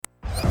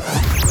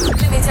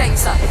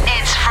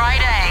It's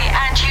Friday,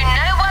 and you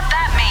know what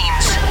that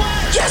means.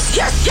 Yes,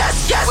 yes,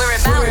 yes, yes! We're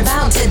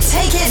about to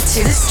take it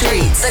to the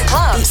streets, the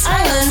clubs, the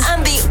islands,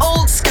 and the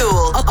old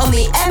school on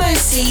the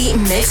MOC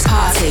Mix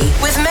Party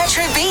with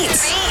Metro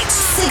Beatz.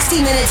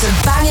 60 minutes of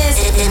bangers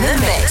in the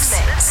mix.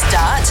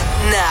 Start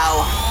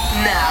now.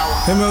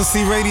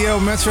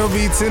 MOCRadio, Metro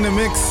Beatz in the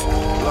mix.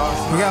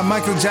 We got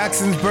Michael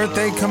Jackson's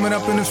birthday coming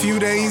up in a few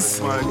days.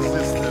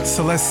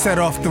 So let's set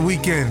off the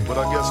weekend with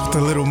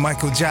a little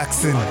Michael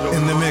Jackson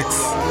in the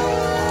mix.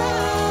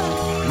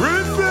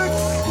 Remix.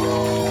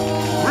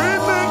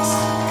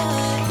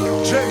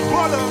 J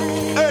Butter,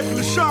 Ed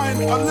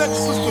LaShine,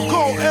 Alexis to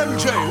go,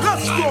 MJ.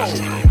 Let's go.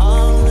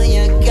 All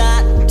you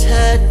got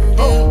to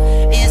do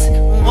is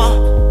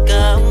walk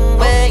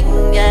away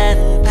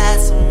and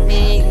pass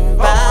me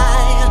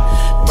by.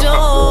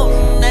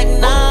 Don't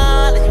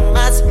acknowledge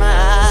my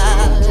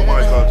smile. To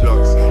Michael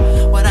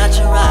Jackson. When I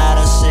try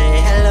to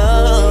say hello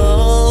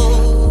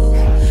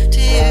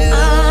to you,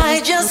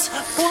 I just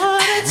wanna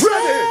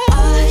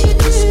I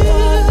just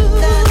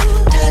want that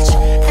touch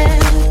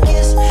and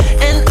kiss,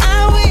 and I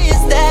wish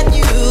that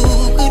you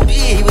could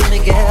be with me,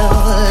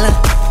 girl.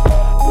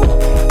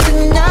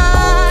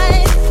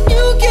 Tonight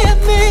you give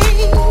me,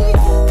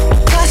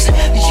 'cause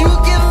you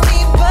give me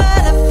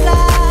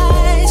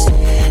butterflies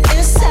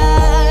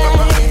inside.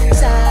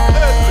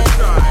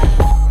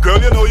 Girl,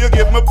 you know you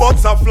give me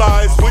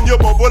butterflies. When you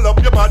bubble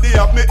up your body,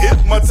 have me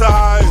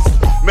hypnotized.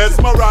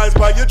 Mesmerized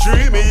by your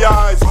dreamy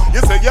eyes.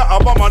 You say you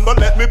have a man, but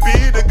let me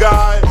be the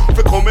guy.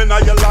 For coming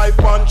out your life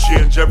and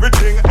change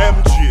everything,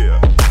 MJ.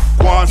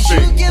 Go on, You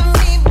sing. give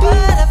me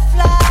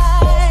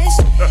butterflies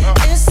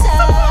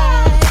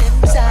inside.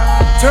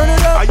 Turn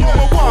it up. Are you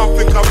a one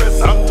for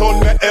caress and turn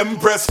me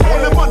empress?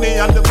 Only money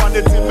and the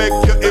vanity make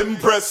you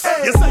impress.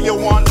 You say you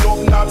want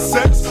love, not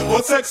sex,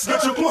 but sex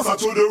get you closer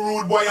to the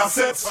rude boy and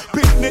sex.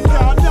 Picnic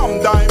yard, damn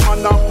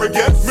diamond and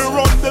regrets. Me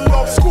run the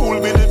love school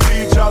with the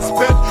teacher's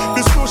pet.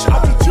 This push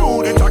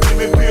attitude, it a give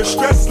me fear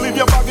stress. Leave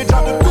your baggage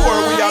at the door,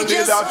 we all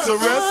lay that to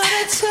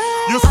rest.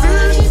 You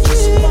see?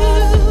 Just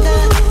want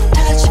that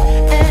touch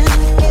and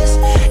kiss,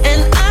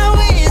 and I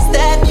wish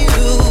that you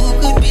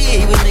could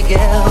be with me,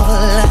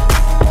 girl.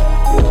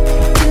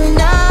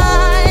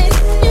 Tonight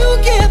you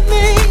give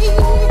me,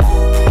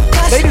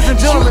 'cause Ladies and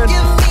gentlemen, you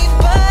give me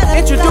butterflies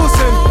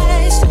introducing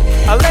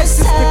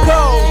Alexis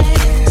Nicole.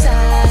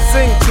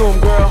 Sing to him,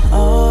 girl.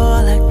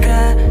 All I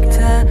got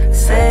to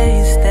say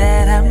is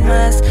that I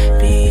must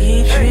be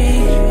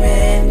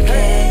dreaming,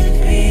 can't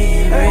be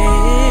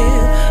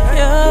real.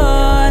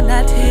 You're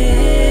not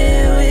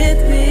here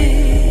with me.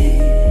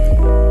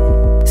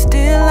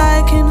 Still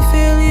I can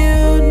feel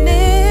you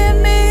near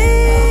me.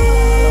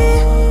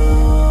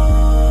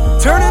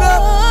 Turn it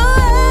up.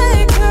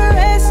 I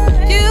caress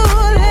you,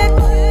 let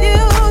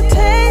you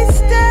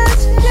taste us,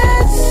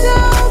 just so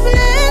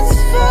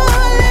blissful.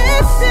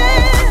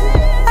 Listen,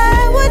 I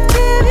would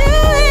give you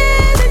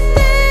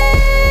anything.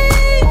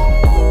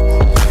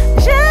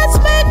 Just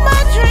make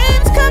my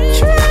dreams come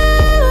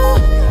true.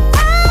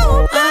 Oh,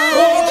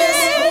 baby,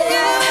 just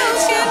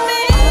give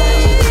me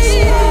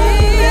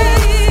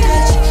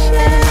touch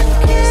and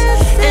kiss,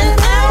 and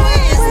I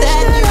wish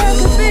that you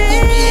could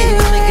be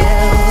with me,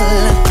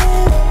 girl.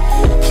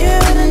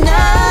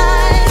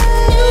 Tonight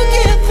you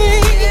give me,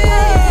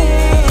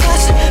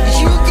 'cause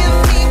you give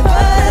me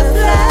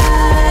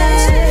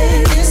butterflies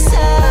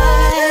inside.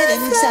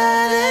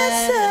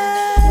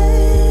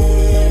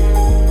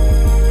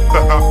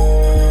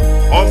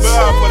 On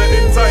behalf of the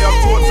entire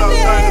Total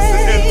Dynasty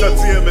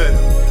Entertainment,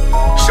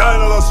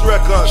 Shinerless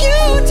Records,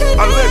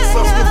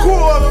 Alexis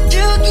Nicole.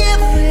 You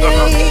give me,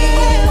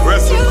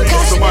 Rest in peace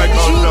 'cause to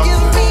Michael you Jackson.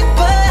 give me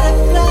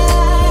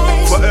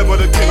butterflies Forever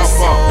the king of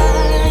pop.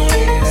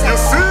 You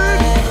see?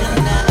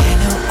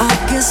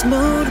 August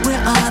mood,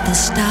 where are the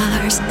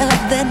stars of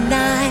the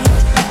night?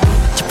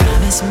 You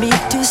promised me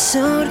too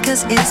soon,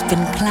 'cause it's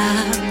been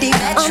cloudy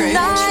all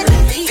night.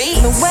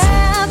 Beatz. The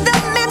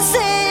weatherman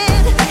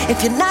said, if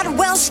you're not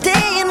well,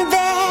 stay in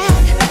bed.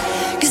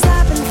 'Cause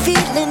I've been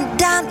feeling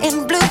down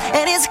and blue,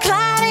 and it's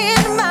cloudy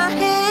in my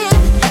head.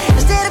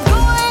 Instead of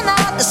going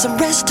out to some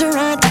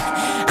restaurant,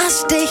 I'll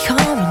stay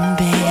home in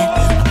bed.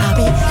 I'll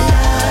be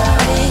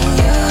loving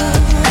you,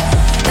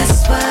 that's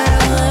what I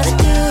wanna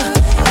do.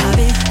 I'll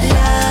be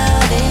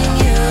loving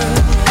you,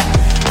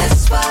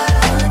 that's what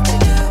I want to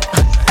do.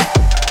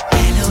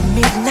 Hello,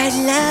 midnight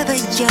lover,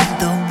 you're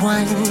the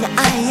one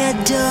I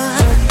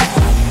adore.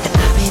 And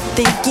I'll be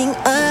thinking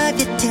of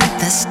you till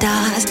the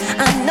stars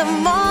and no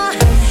more.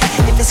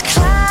 If it's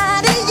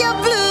cloudy or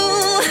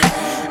blue,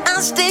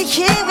 I'll stay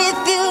here with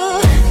you.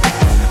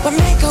 We'll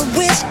make a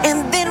wish and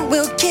then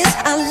we'll kiss.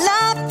 Our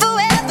love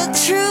forever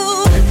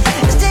true.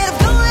 Instead of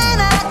going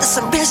out to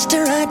some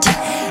restaurant,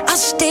 I'll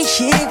stay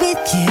here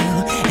with you,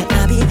 and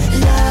I'll be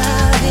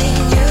loving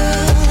you.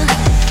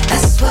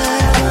 That's what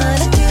I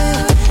wanna do.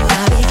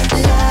 I'll be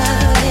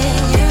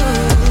loving you.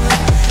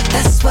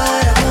 That's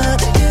what I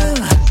wanna do.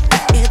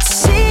 It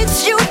seems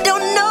you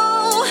don't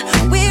know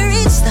we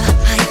reached the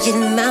highest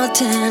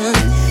mountain.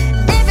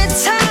 Every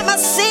time I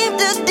seem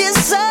to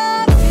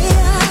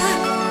disappear,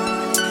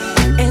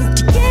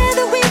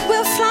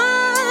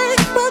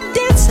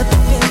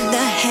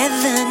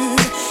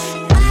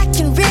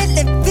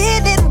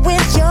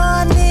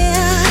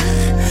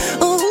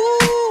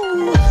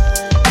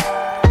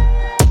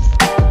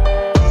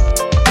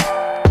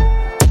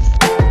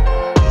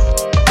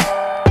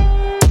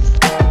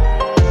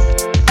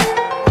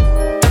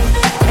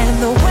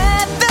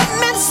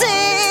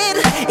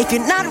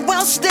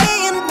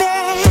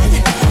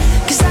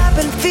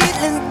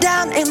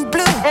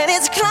 and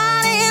it's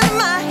cloudy in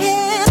my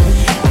head.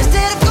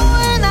 Instead of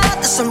going out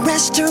to some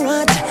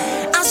restaurant,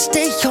 I'll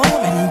stay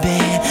home in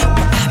bed.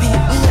 But I'll be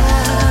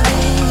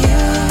loving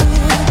you.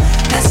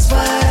 That's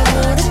what I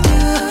wanna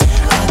do.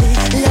 I'll be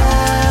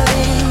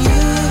loving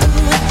you.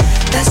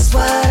 That's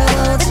what I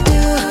wanna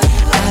do.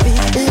 I'll be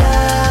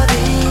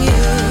loving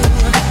you.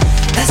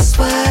 That's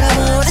what I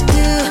wanna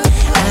do.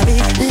 I'll be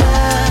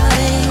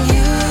loving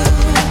you.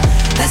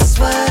 That's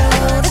what I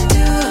wanna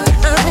do.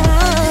 I'm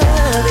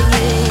loving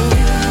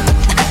you.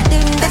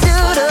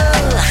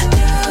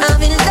 I'll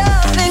be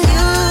loving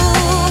you.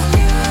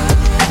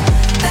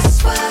 That's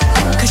what I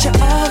wanna do. 'Cause you're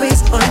always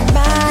on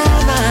my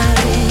mind.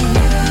 Loving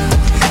you.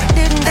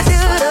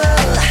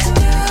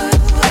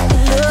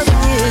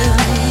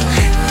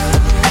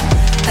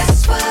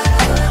 That's what I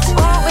wanna do.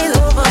 Always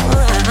on my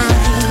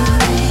mind.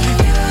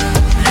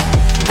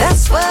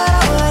 That's what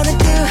I wanna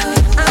do.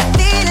 I'll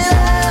be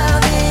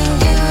loving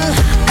you.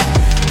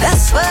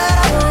 That's what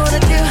I wanna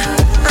do.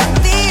 I'll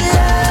be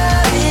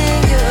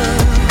loving you.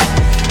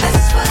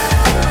 That's what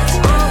I wanna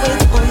do.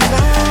 Always on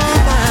my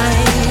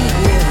mind.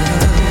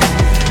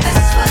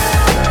 That's what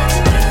I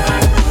wanna do.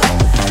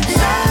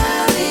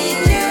 Loving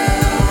you.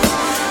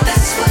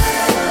 That's what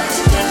I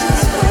wanna do.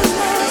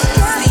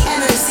 It's the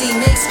MOC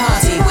Mix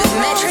Party with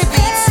Metro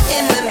Beatz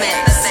in the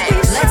mix.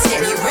 Let's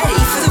get you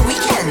ready for the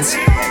weekend.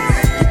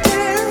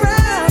 Turn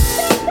around.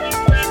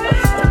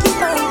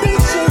 Keep on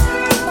reaching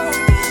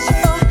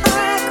for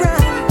high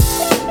ground.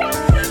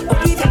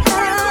 We've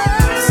had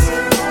ups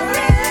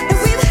and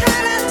we've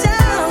had our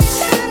downs.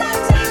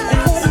 And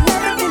there's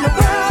nothing in the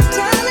world,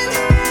 darling,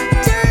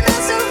 turn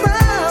us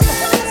around.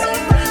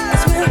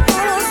 'Cause we're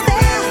almost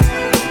there.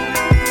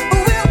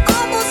 We're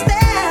almost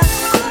there.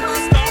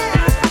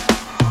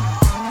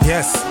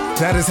 Yes,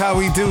 that is how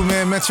we do,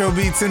 man. Metro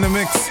Beatz in the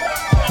mix.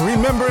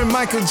 Remembering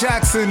Michael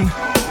Jackson.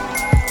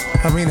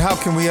 I mean, how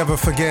can we ever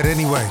forget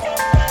anyway?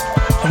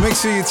 And make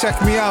sure you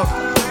check me out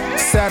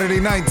Saturday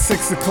night,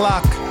 6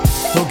 o'clock.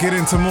 We'll get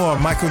into more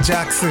Michael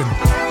Jackson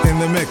in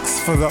the mix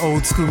for the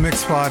Old School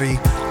Mix Party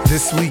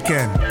this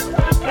weekend.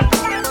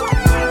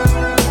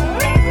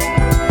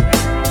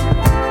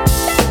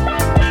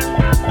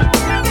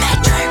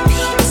 Metro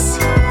Beatz.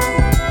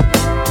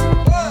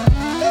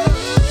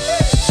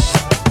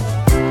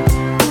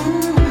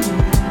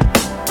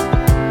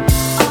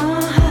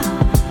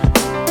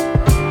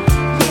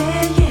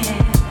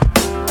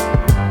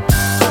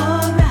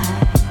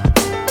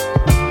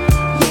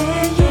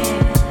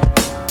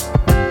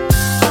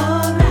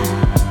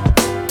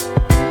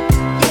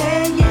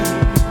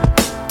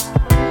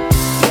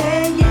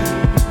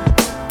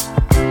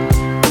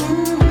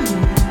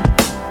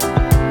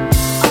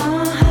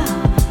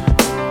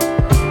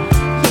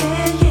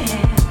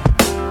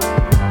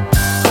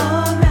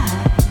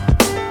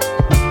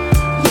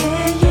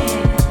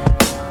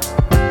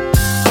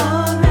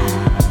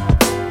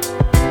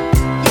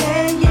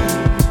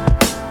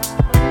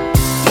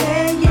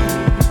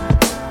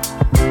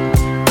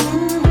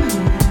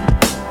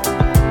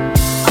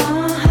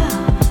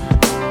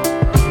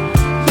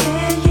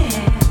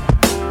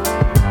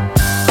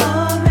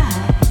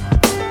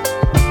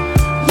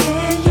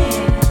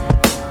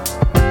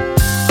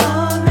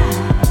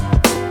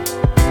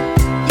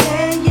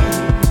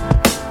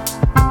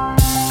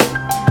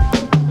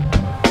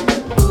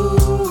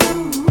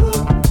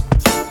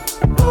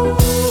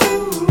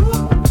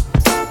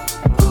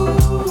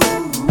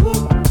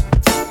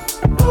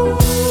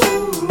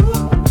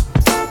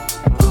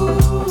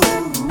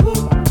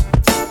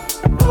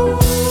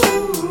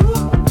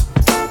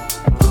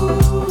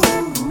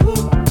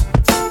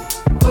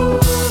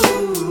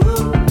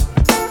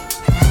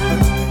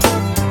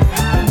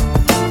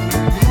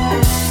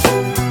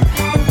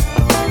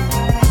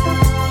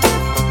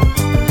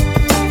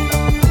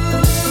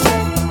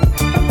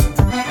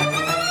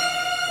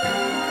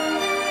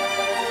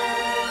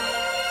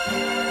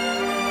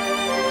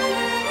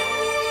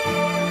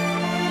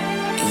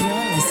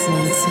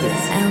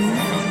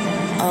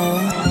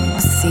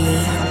 MOC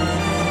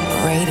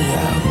Radio.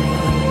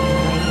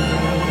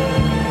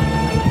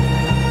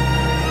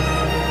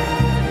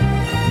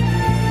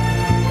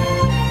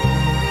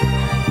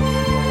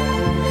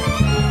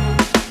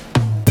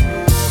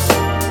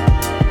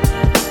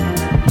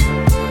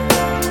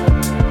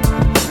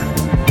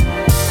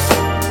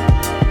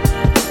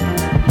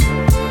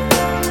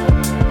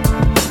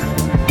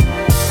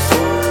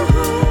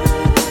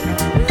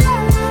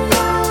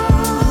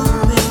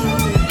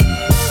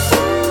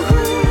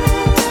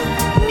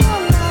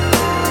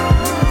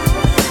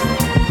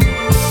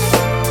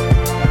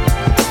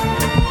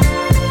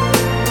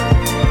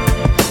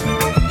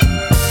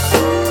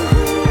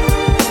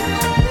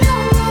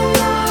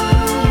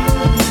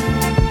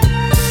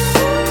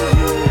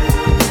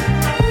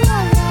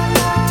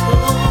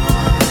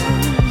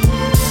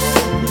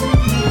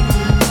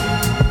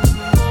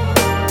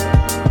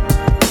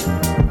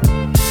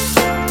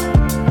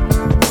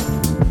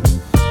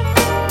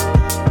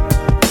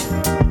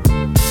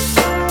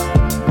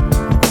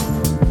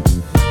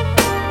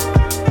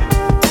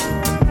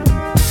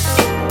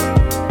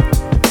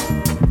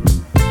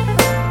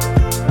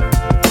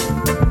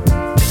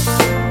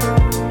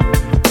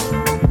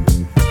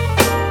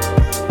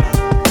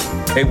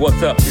 Hey,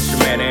 what's up? It's your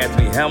man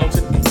Anthony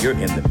Hamilton, and you're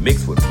in the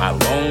mix with my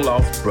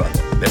long-lost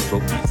brother, Metro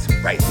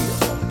Beatz, right here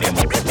on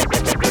MOC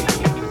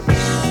Radio.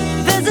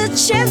 There's a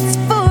chance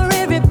for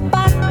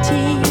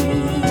everybody,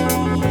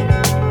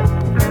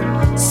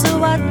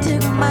 so I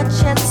took my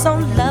chance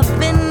on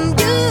loving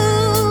you.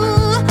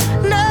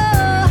 No,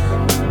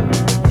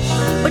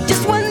 but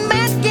just one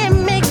man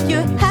can make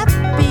you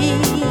happy.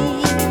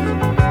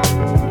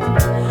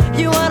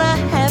 You wanna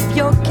have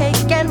your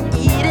cake and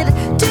eat it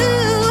too.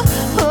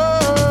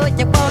 Oh,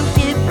 you won't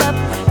give up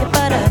your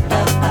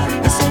buttercup.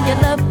 You say you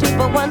love to,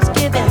 but once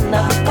given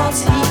up,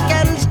 cause he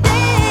can stay.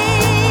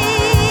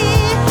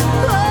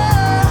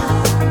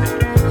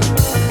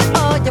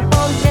 Oh, you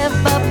won't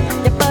give up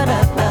your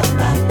buttercup.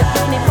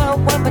 You're only for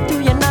one, but do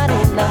you not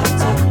enough?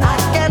 So I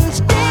can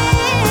stay.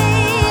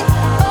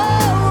 Oh,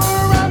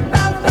 rum,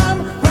 bum, bum,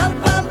 rum,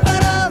 bum,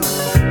 ba-dum.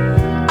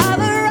 I've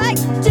a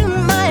right to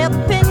my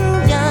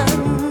opinion,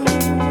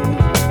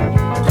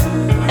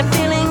 and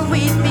feeling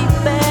we'd be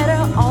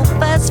better off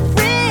as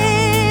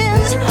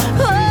friends.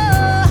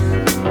 Oh,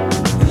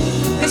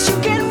 'cause you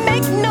can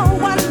make no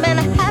one man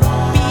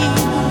happy,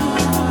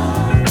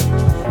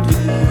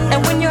 and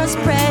when you're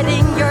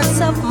spreading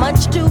yourself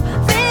much too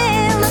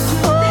thin,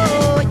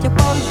 oh, you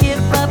won't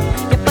give up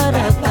your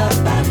buttercup.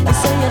 You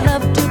say you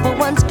love to, but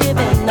once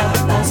given up,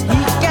 'cause he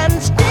can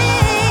stay.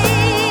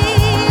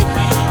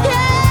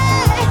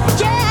 Yeah,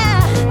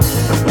 yeah.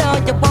 No,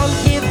 you won't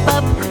give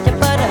up your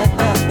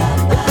buttercup.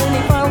 You're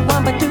feeling for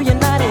one, but do you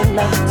not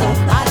enough? So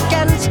I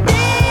can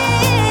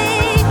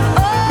stay.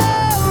 Oh,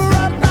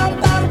 rum, bum,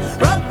 bum,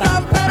 rum,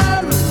 bum,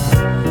 ba-dum.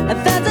 And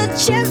there's a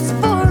chance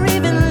for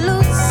even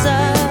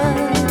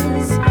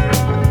losers,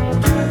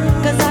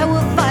 'cause I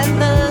will find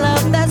the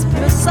love that's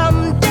pure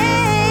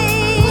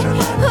someday.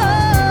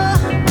 Oh,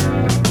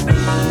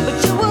 but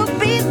you will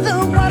be the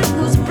one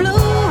who's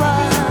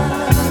bluer,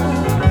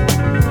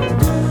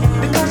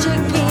 because your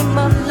game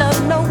of love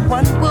no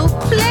one will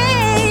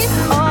play.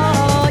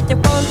 Oh, you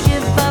won't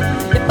give up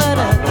your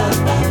buttercup.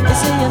 You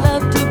say you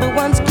love to, but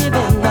once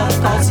given up,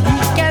 'cause he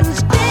can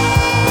stay.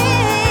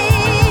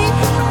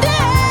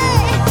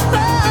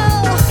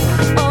 Oh,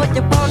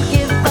 you won't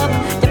give up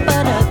your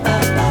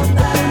buttercup.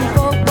 You're feeling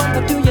for one,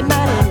 but do you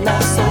not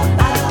enough? So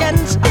I can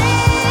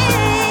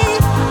stay.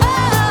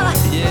 Oh,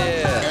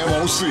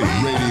 MOC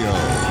Radio.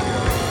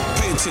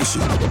 Pay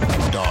attention.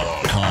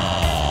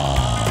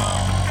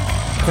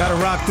 Gotta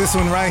rock this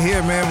one right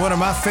here, man. One of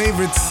my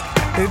favorites.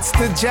 It's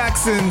the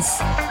Jacksons.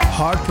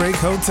 Heartbreak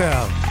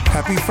Hotel.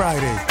 Happy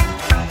Friday.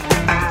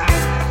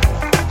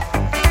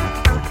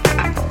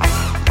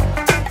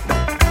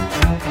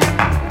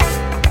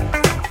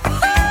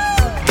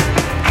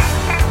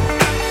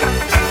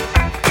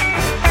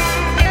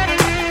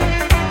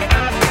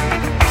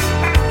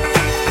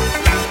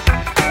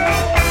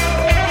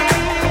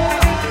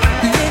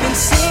 living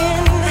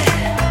sin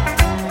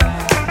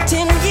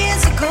 10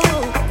 years ago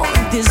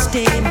on this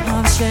day in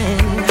Martian.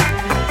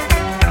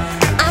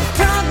 I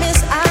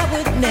promised I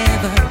would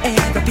never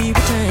ever be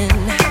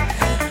returned.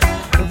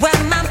 When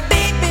my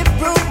baby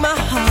broke my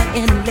heart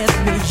and left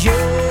me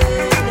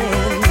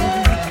yearning.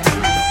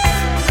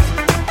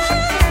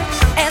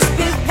 As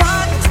we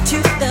walked to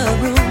the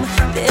room,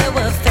 there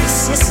were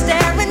faces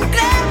staring,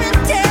 glaring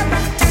down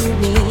through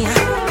me.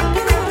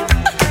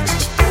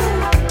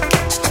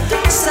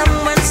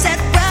 Someone said,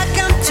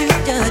 "Welcome to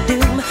your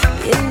doom."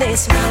 And they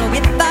smiled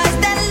with eyes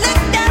that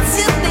looked as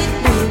if they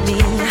knew me.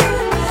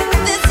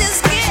 This is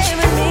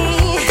scaring me.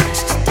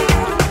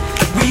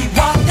 We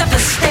walked up the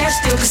stairs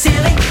to the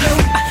ceiling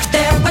gloom.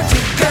 There were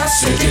two girls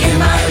sitting in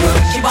my room.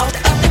 She walked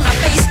up in my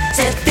face,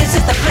 said, "This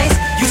is the place.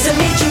 Used to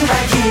meet you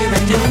right here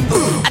in noon."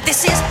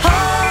 This is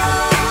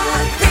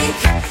Heartbreak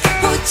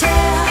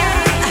Hotel.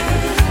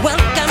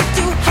 Welcome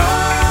to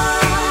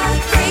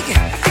Heartbreak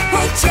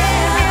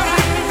Hotel.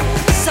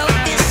 So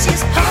this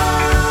is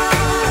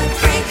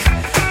Heartbreak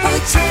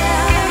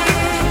Hotel.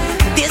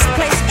 This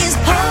place is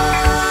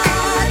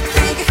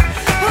Heartbreak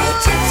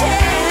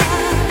Hotel.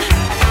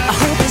 I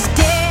hope it's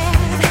dead.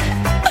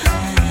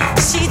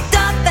 She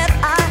thought that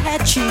I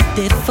had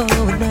cheated for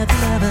another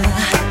lover.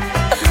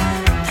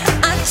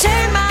 I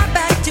turned my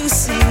back to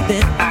see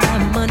that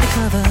I'm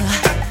undercover.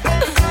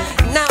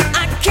 Now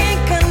I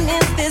can't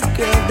convince this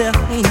girl there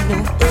ain't no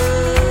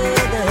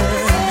other.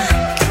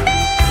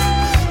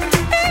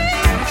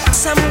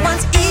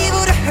 Someone's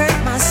evil to hurt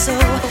my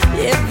soul.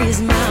 Every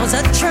smile's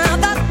a trial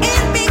that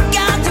it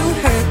began to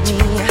hurt me.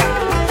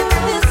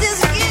 This is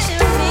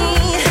killing me.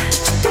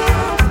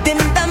 Then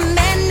the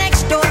man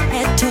next door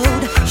had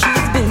told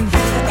she's been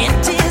in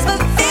tears for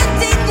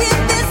 15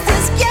 years. This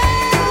is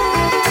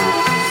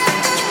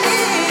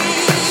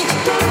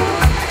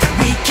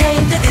we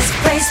came to this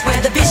place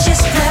where the vicious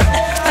slept.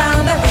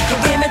 Found the wicked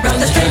women run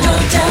the strange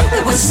hotel.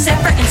 It was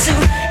separate and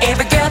soon.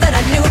 Every girl that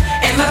I knew,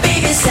 and my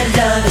baby said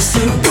love is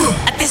soon.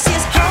 This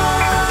is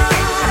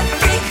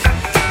Heartbreak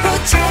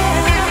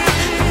Hotel.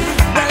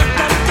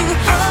 Welcome to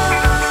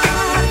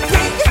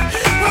Heartbreak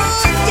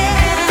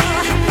Hotel.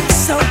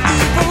 So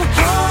evil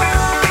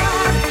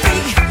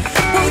Heartbreak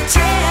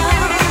Hotel.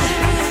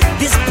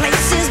 This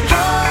place is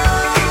Heartbreak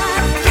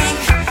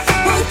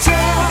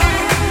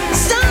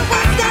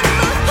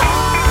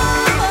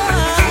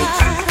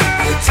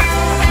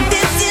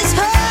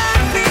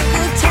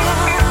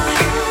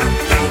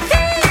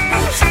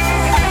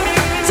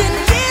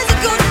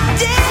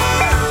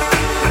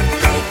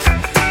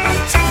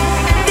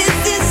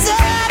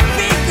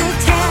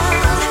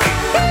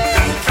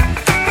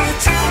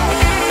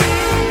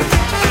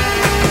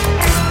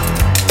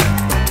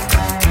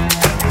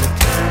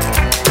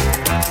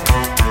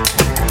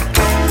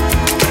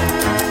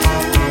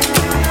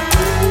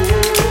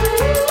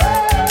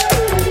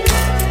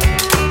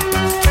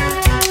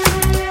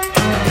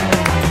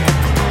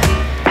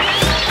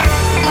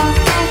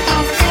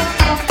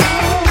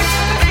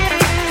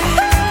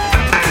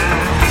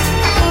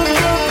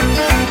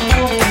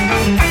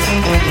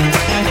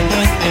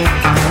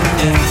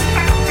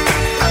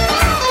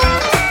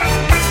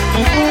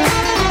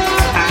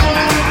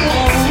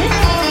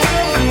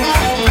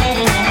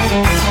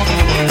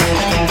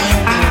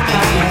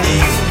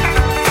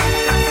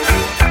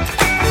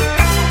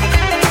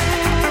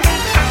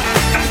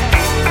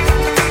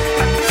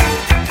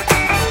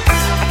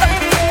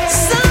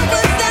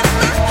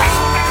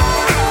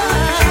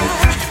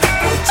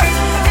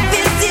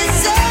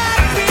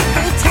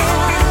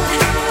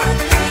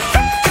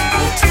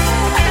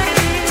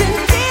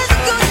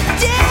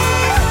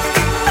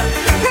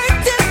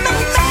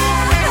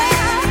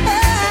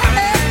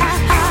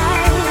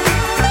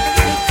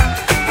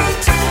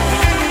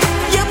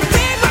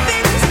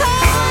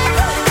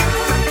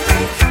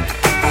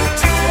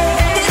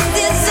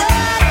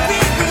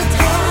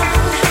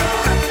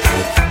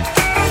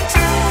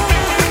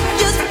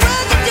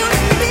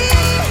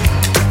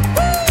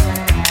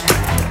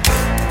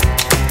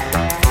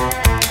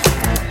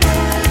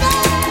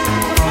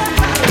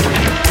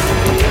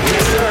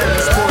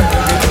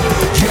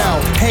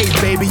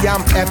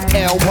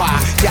FLY.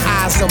 Your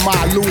eyes on my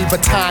Louis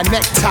Vuitton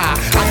necktie.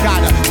 I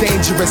got a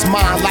dangerous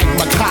mind like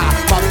Makai.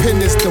 My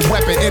pen is the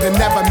weapon, it'll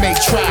never make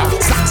trial.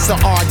 Socks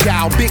are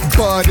Argyle, Big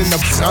Bud in the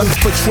sun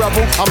for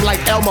trouble. I'm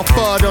like Elmer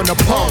Fudd on the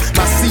pump.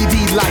 My CD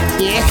like,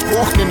 yeah,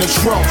 walking in the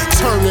trunk.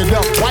 Turn it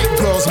up, white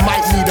girls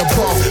might need a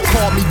bump.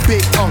 Call me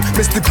Big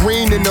Mr.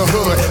 Green in the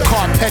hood.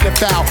 Car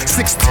pedophile,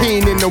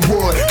 16 in the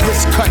wood.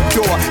 Wrist cut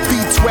door,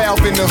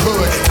 B12 in the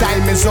hood.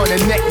 Diamonds on the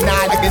neck,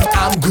 and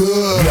I'm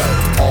good.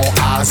 All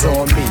eyes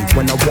on me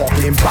when I'm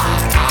walking by.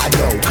 I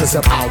know, cause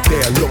I'm out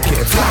there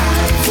looking fly,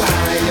 fly.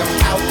 I'm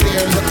out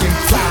there looking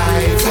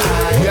fly,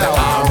 fly. Yo,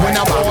 when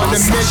I'm on a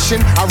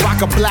mission, I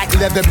rock a black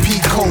leather pea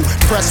coat.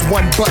 Press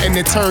one button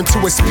and turn to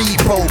a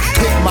speedboat.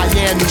 Hit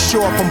Miami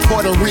shore from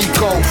Puerto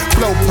Rico.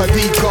 Flow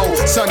Perico,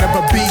 son of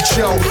a beach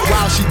show.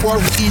 While she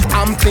worried,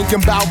 I'm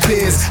thinking about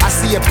biz. I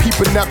see her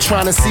peeping up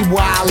trying to see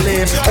where I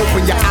live.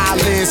 Open your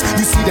eyelids,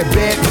 you see the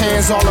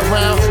bedpans all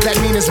around. That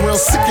mean it's real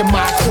sick in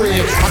my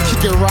crib. I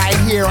kick it right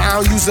here, I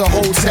don't use a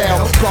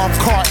hotel. Golf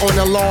cart on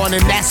the lawn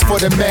and that's for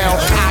the mail.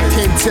 I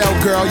can tell,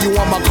 girl, you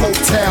on my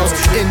coattails.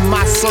 In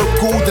my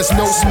circle, there's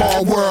no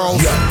small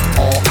world. Yeah,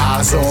 all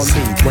eyes on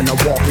me when I'm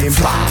walking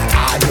by.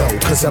 I know,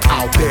 cause I'm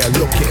out there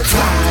looking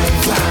fly,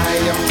 fly.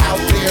 I'm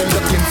out there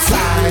looking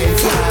fly,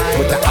 fly.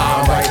 With the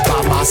eye right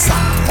by my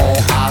side. All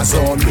eyes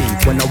on me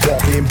when I'm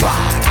walking by.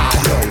 I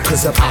know,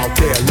 cause I'm out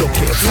there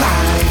looking fly,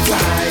 fly.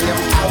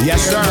 I'm out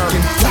there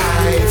looking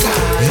fly, fly.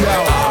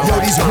 Yo,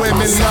 these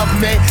women love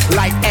me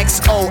like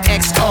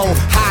XOXO.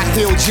 High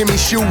heel Jimmy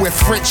shoe with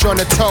French on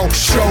the toe.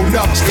 Showed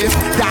up if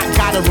Doc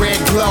got a red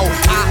glow.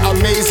 I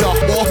amaze her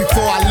all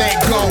before I let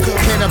go.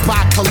 Can I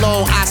buy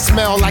cologne? I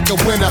smell like a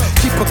winner.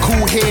 Keep a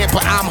cool head,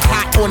 but I'm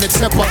hot on the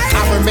temper.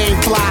 I remain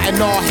fly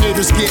and all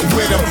haters get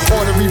with them.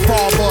 Or the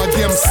revolver,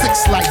 them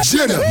six like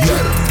Jenna.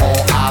 Yeah.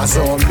 All eyes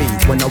on me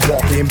when I'm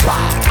walking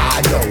by.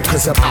 I know,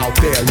 cause I'm out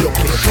there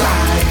looking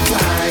fly, fly.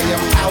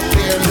 I'm out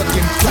there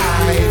looking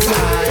fly,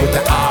 fly. With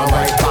the eye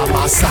right by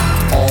my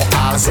side. All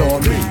eyes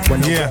on me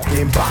when I'm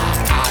walking by.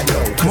 I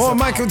know. More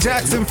Michael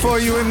Jackson for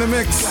you in the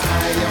mix.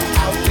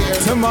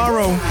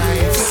 Tomorrow,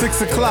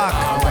 6 o'clock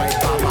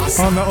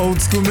on the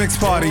Old School Mix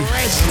Party.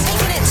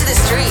 Taking it to the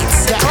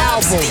streets, the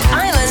clubs, the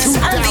islands,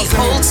 and the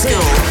old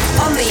school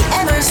on the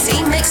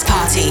MOC Mix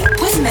Party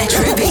with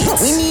Metro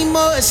Beatz. We need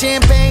more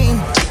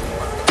champagne.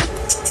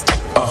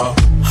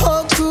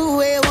 Whole crew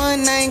wear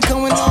one night,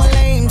 coming on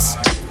lames.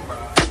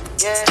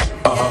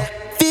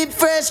 Fit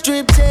fresh,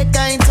 strip check,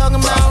 I ain't talking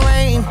about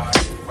rain.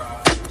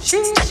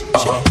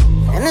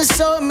 And there's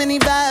so many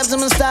vibes,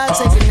 I'ma start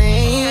taking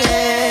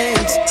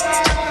names.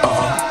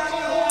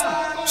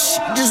 She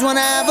just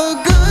wanna have a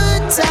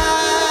good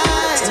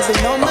time.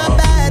 Been on my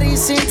body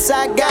since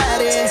I got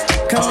it.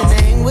 Come and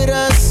hang with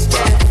us,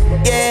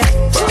 yeah.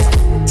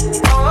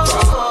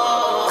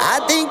 I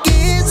think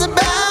it's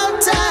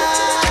about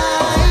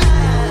time.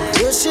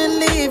 You should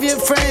leave your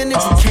friend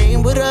if you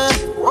came with her.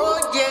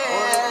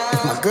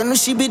 If my girl knew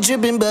she be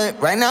drippin', but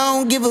right now I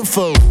don't give a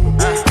fuck.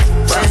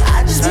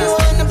 I just be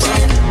wanna be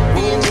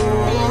in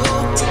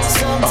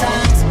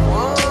sometimes.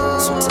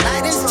 So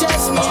tonight it's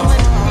just me and my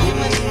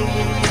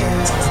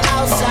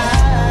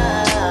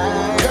outside.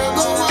 Girl,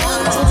 go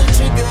on, pull the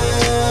trigger.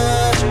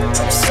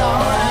 It's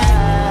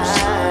alright.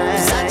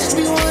 'Cause I just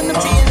be wanna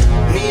be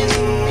in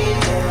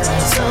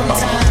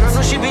sometimes. Girl,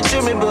 know she be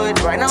trimming, but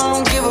right now I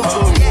don't give a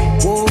fuck.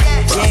 Whoa,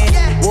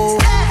 yeah, whoa,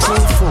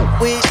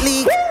 with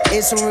leak,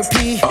 it's on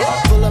repeat.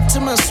 Pull up to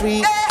my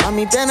suite, I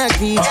mean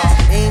Benaki,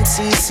 aim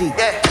CC,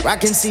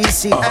 rockin'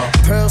 CC,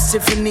 Pearl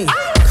Tiffany,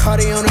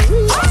 Cardi on the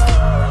roof.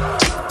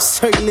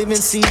 So you live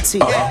in CT.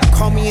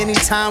 Call me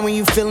anytime when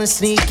you feeling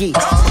sneaky.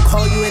 I'll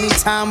call you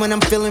anytime when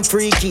I'm feeling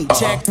freaky.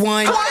 Check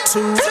 1,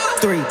 2,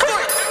 3.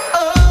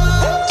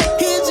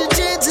 Here's your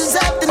chances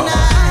after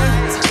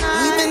night.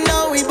 Even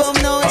though we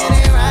both know it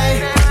ain't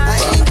right. I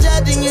ain't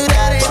judging you,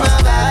 that ain't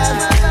my vibe.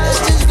 Let's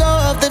just go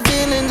off the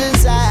feelings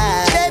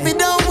inside. Baby,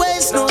 don't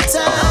waste no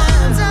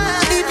time.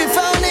 Leave your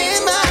phone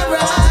in my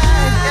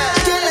ride.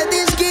 Can't let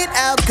this get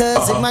out,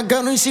 cause if my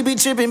girl knew she be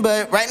tripping,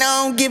 but right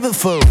now I don't give a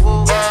fuck. I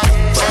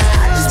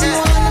just be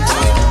wanna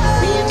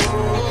be in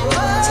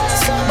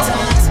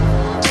sometimes.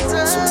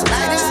 So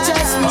tonight it's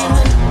just me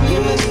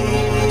and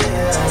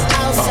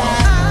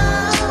outside.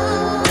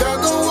 Girl,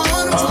 go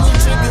on and pull the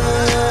trigger.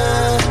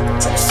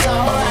 It's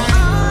alright.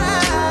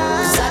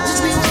 'Cause I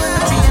just be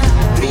wanna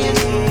be in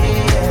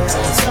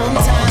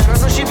sometimes. Girl,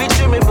 know she be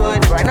tripping, but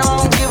right now I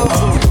don't give a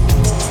fuck.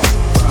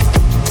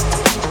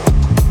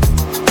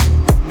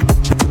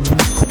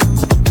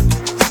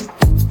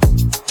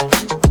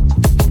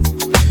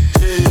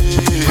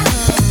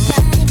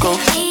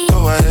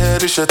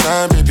 It's your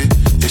time, baby.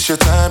 It's your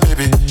time,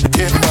 baby.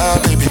 Get my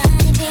baby.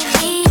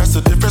 That's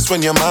the difference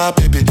when you're my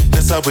baby.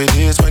 That's how it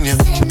is when you're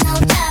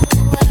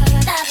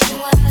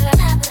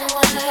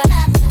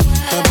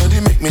Nobody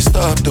make me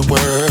stop the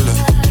world.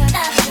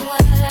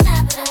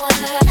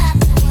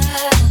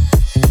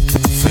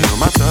 Feel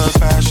my thug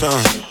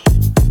passion.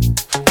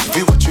 Give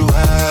you what you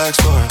ask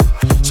for.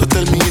 So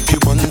tell me if you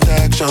want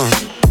action.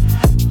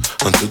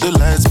 Until the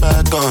lights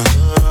back on.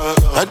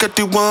 I get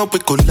the one we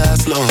could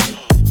last long.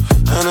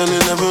 And I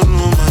never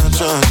knew my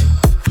chance.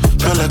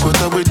 Feel like what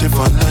I waited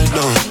for night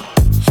long.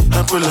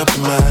 I pull up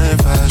in my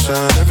fashion,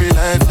 every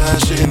life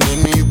flashing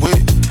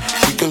anyway.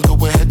 We can go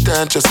ahead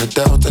and just head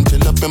out and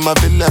chill up in my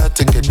villa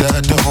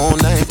together the whole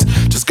night.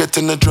 Just get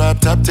in the drop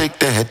top, take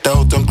the head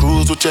out and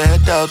cruise with your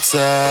head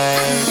outside.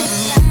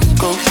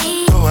 Go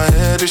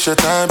ahead, it's your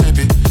time,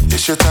 baby.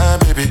 It's your time,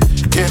 baby.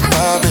 Get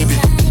by, baby.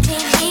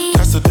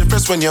 That's the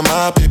difference when you're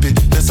my baby.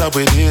 That's how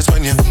it is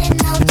when you.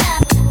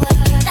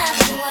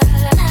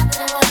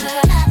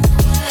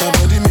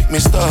 Nobody make me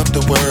stop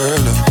the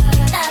world.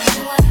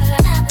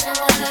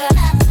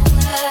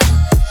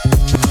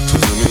 So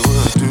tell me,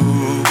 what do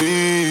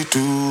we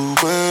do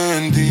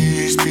when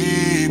these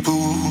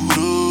people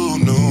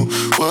don't know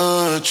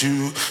what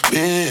you've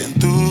been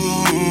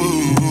through?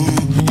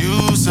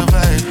 You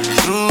survive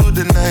through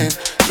the night,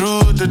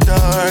 through the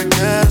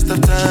darkest of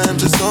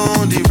times. It's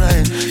only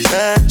right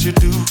that you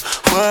do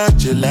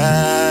what you like.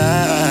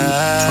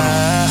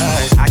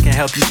 I can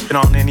help you fit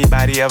on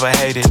anybody ever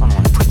hated.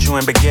 Put you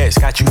in baguettes,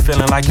 got you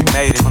feeling like you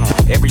made it.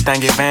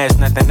 Everything advanced,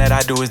 nothing that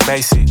I do is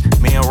basic.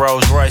 Me and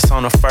Rolls Royce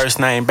on a first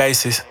name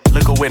basis.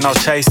 Liquor with no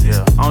chases.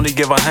 Only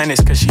give her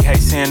hundreds cause she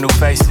hates seeing new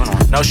faces.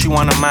 Know she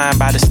wanna mind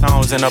by the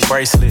stones in her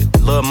bracelet.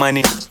 Little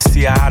money,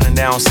 see her out and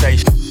down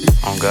station.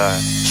 Oh God.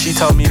 She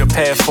told me to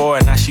pay it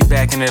forward, now she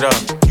backing it up.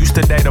 Used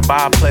to date a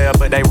ball player,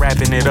 but they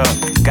wrapping it up.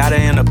 Got her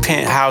in a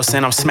penthouse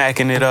and I'm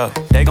smacking it up.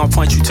 They gon'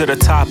 point you to the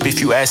top if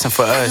you asking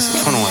for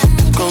us. 21.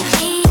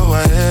 Go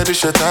ahead,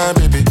 it's your time,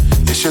 baby.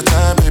 It's your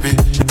time, baby.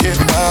 Get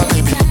by,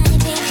 baby.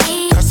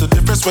 That's the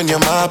difference when you're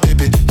my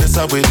baby. That's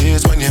how it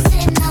is when you.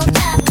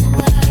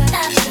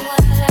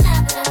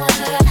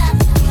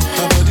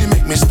 Nobody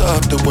make me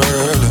stop the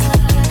world.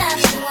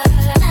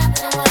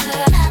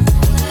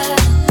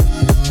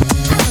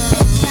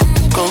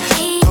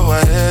 Go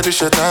ahead, it's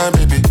your time,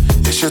 baby.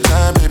 It's your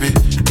time, baby.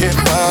 Get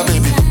by,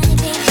 baby.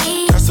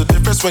 That's the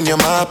difference when you're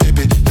my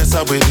baby. That's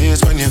how it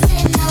is when you. When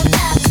you're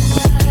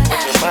mine,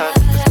 it's mine,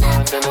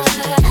 then it's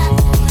yours.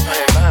 I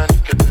ain't mine, you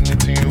can do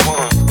anything you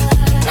want.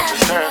 Every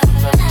turn,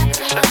 I need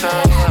to shut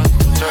down.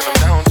 Turn them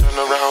down, turn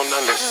around,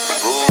 now let's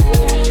roll.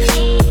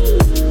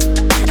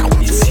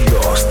 It's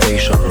your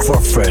station for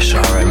fresh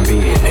R&B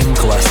and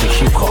classic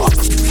hip hop.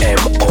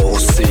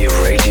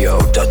 MOCRadio.com.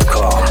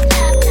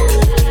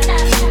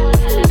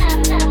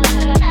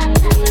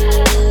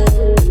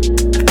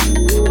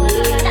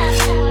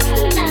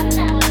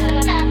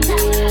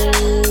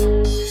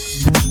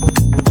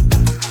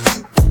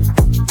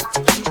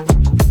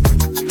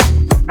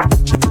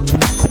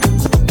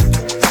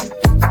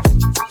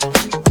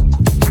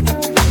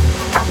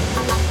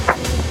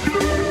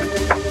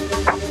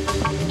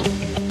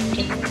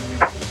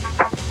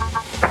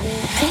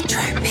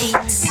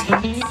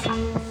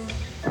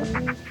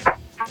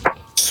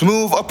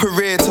 Smooth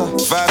operator,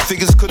 5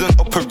 figures couldn't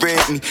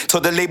operate me.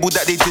 Told the label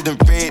that they didn't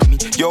rate me.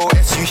 Yo,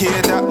 S, you hear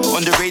that?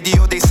 On the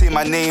radio they say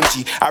my name,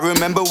 G. I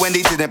remember when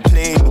they didn't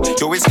play me.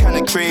 Yo, it's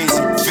kinda crazy.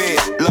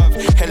 Fake, love,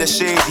 hella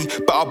shady.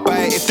 But I'll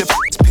buy it if the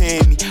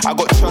pay me. I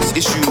got trust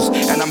issues,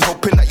 and I'm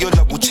hoping that your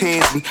love will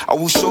change me. I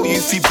will show you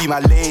if you be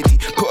my lady.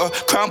 Put a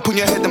crown on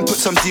your head and put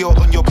some deal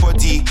on your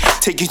body.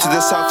 Take you to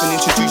the south and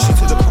introduce you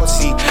to the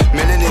posse.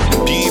 Melanin,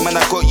 beauty, man,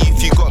 I got you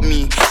if you got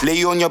me.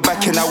 Lay you on your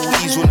back and I will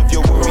ease one of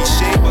your worries.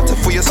 Shea butter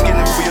for your skin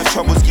and for your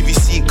troubles. Give you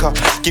seeker,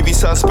 give you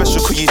something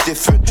special cause you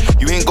different.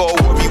 You ain't gotta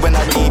worry when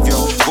I leave you.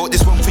 Wrote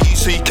this one for you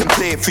so you can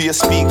play it through your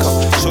speaker.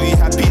 Show you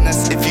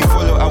happiness, if you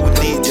follow I will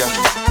lead ya.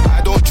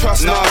 I don't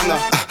trust none.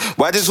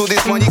 Why does all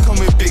this money come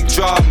with big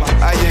drama?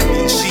 I ain't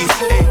mean she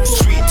ain't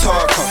sweet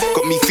talker.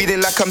 Got me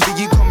feeling like I'm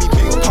Biggie, call me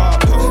Big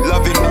Papa.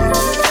 Loving me,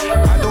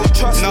 I don't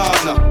trust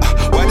none.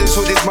 Why does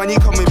all this money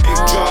come with big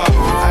drama?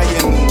 I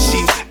ain't mean she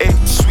ain't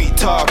sweet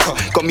talker.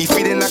 Got me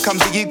feeling like I'm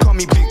Biggie, call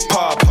me Big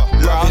Papa.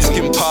 Brown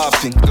skin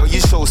popping, girl you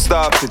show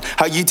stopping.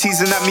 How you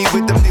teasing at me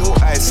with them little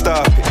eyes,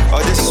 stop it.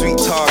 All this sweet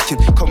talking,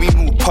 can we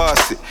move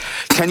past it?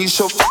 Can you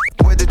show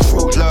where the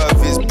true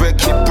love is? Break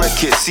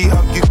it, see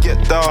how you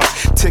get down.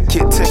 Take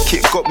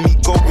it, got me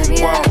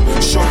going wild.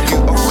 Show you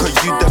up cause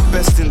you the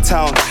best in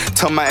town.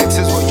 Tell my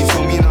exes what you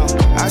feel me now.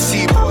 I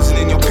see you posing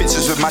in your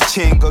pictures with my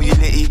chain, girl you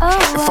litty.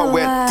 If I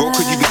went broke,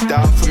 could you be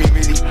down for me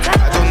really?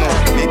 I don't know,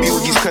 maybe all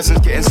these questions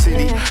getting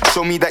silly.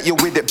 Show me that you're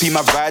with it, be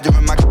my rider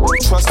and my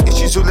trust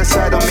issues all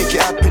aside, I'll make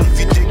it happen if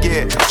you dig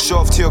it. Show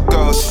off to your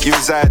girls, you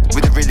reside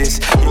with the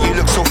realest. Yeah, you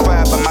look so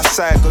fire by my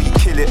side, girl you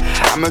kill it.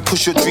 I'ma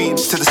push your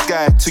dreams to the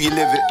sky till you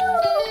live it.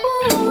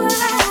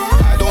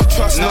 I don't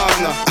trust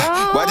none.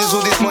 Why does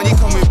all this money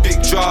come with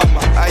big drama?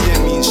 I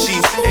ain't mean she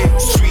ain't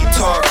sweet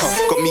talker.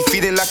 Got me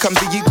feeling like I'm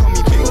Biggie, call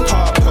me Big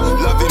Papa.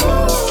 Loving me,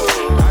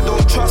 I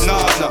don't trust none.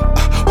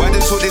 Why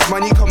does all this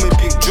money come with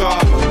big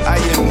drama? I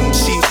ain't mean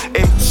she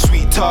ain't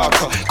sweet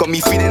talker. Got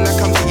me feeling like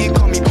I'm Biggie,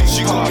 call me Big Papa.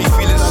 She got me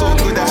feeling so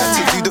good I had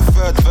to do the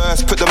third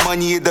verse. Put the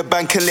money in the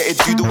bank and let it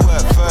do the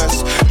work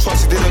first.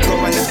 Trusted in a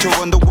girl and left her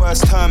on the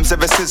worst terms.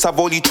 Ever since I've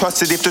only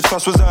trusted if the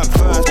trust was earned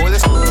first. Boy,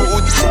 let's put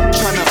all this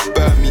trying to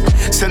burn me.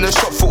 Send a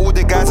shot for all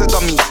the guys that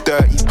got me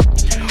dirty.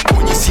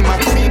 When you See my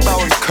queen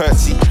bow and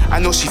curtsy. I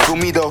know she feel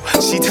me though.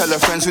 She tell her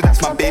friends who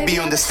that's my baby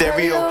on the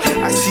stereo.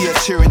 I see her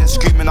cheering and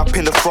screaming up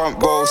in the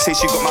front row. Say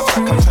she got my back,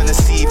 I'm trying to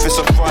see if it's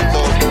a front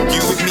though.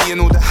 You with me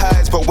and all the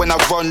highs, but when I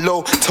run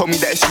low, tell me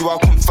that it's you, I'll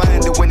come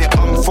find it when it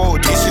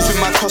unfolds. Issues with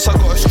my toss, I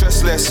got a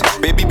stress less.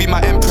 Baby, be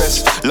my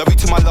empress. Love you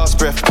to my last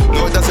breath.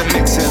 No, it doesn't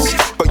make sense,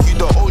 but you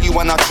the only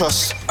one I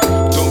trust.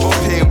 Don't go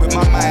playing with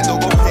my mind, don't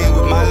go playing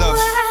with my love.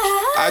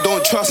 I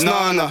don't trust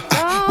Nana.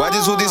 Why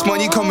does all this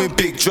money come with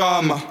big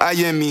drama? I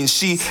mean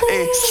she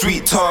a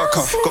sweet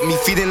talker. Got me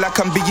feeling like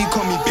I'm Biggie,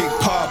 call me Big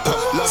Papa.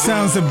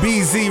 Sounds of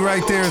BZ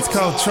right there. It's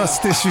called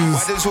Trust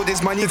Issues. It's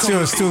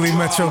yours truly,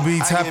 Metro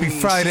Beatz. Happy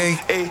Friday.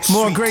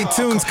 More great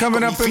tunes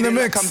coming up in the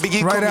mix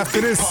right after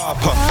this.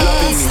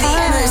 It's the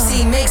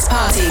MOC Mix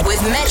Party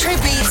with Metro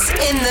Beatz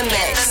in the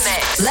mix.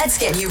 Let's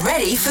get you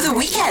ready for the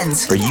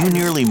weekend. Are you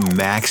nearly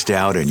maxed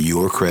out on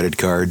your credit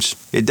cards?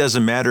 It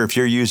doesn't matter if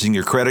you're using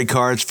your credit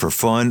cards for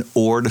fun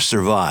or to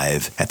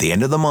survive. At the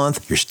end of the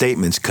month, your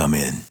statements come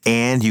in,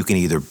 and you can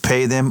either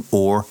pay them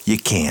or you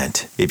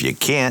can't. If you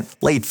can't,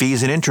 late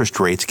fees and interest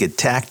rates get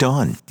tacked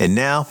on. And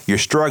now you're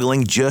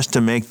struggling just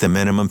to make the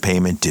minimum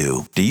payment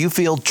due. Do you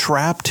feel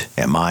trapped?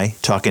 Am I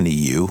talking to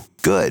you?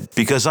 Good,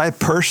 because I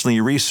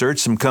personally researched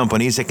some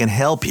companies that can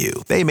help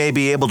you. They may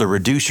be able to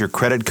reduce your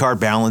credit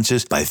card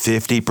balances by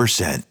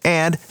 50%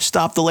 and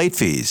stop the late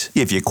fees.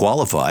 If you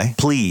qualify,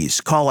 please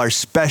call our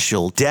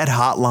special debt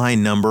hotline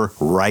number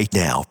right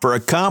now for a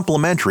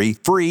complimentary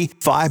free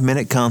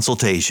 5-minute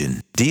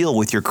consultation. Deal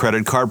with your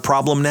credit card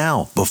problem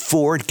now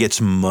before it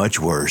gets much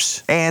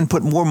worse and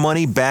put more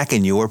money back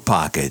in your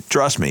pocket.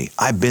 Trust me,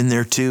 I've been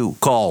there too.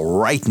 Call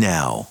right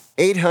now.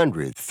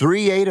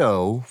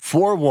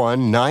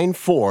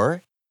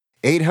 800-380-4194.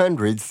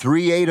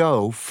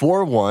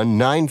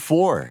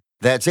 800-380-4194.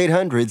 That's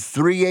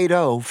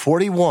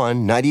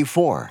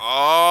 800-380-4194.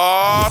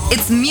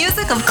 It's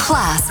music of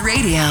class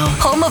radio,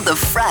 home of the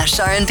fresh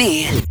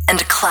R&B and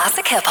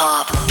classic hip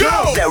hop.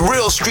 Go! That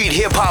real street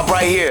hip hop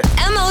right here.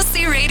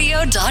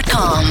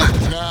 MOCRadio.com.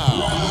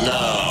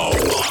 Now,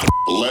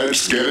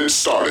 let's get it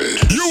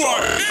started. You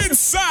are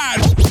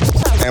inside.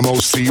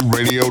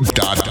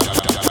 MOCRadio.com.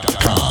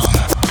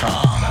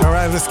 All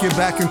right, let's get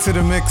back into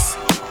the mix.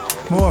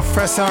 More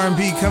fresh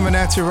R&B coming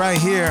at you right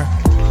here.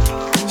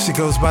 She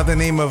goes by the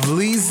name of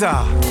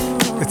Lisa.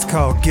 It's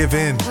called Give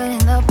In. When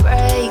the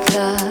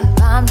breakup,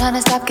 I'm trying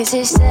to stop 'cause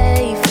it's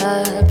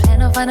safer.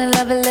 Plan on finding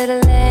love a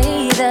little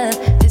later.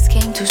 This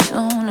came too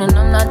soon and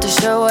I'm not too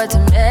sure what to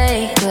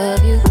make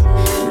of you.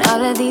 And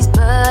all of these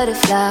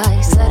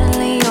butterflies,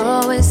 suddenly you're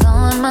always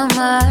on my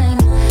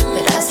mind.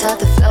 But I stop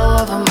the flow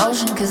of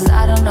emotion 'cause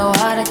I don't know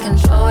how to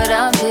control what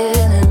I'm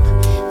feeling.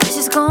 This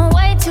is going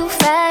way too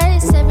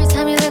fast. Every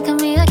time you look at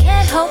me I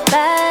can't hold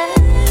back.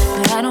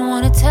 But I don't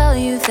wanna tell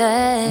you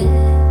that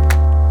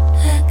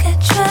I could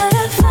try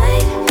to fight, it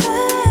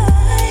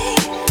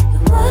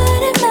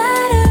wouldn't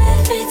matter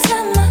every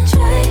time I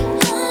try.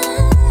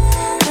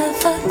 I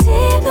fall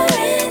deeper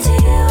into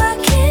you, I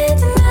can't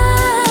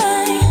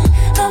deny.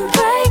 I'm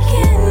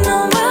breaking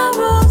all my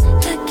rules,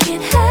 I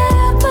can't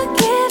help but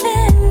give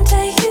in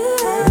to you.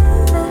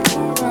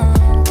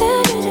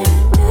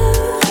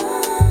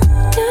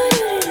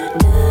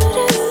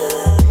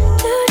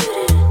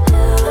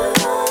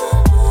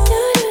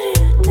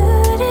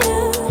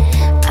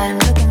 I'm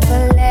looking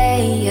for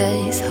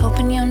layers,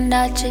 hoping you're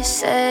not just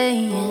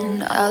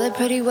saying all the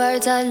pretty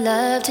words I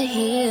love to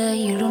hear.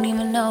 You don't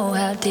even know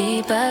how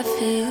deep I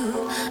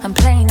feel. I'm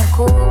playing it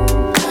cool,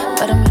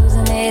 but I'm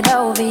losing it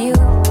over you.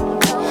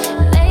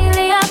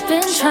 Lately I've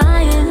been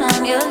trying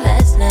on your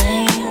last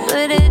name,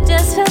 but it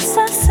just feels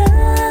so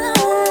soon.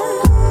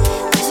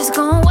 This is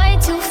going way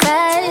too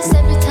fast.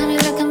 Every time you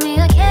look at me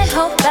I can't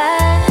hold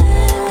back.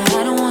 But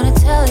I don't wanna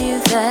tell you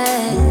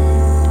that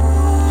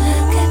I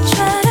could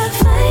try to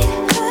fight,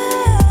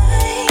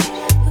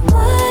 it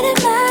wouldn't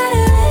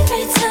matter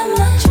every time I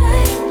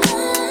try.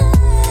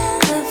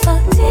 I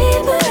fall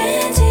deeper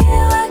into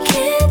you, I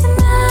can't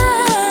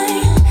deny.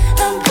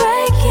 I'm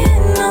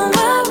breaking all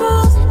my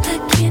rules, I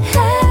can't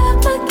help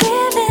but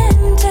give in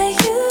to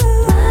you.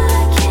 I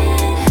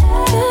can't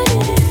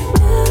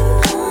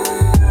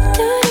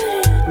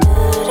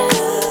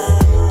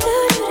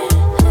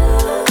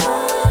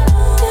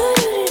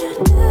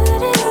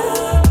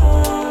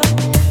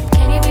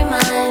Can you be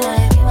mine, will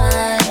you be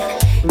mine?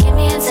 Give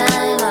me a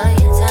time, all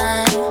of your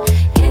time.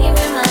 Can you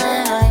be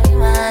mine, will you be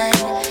mine?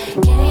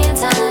 Give me a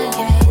time,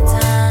 give me a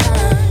time.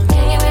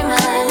 Can you be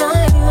mine, will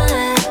you be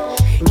mine?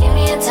 Give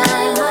me a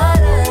time, all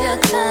of your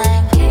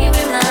time. Can you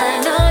be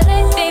mine, will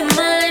you be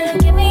mine?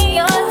 Give me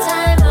your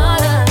time,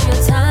 all of your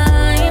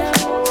time.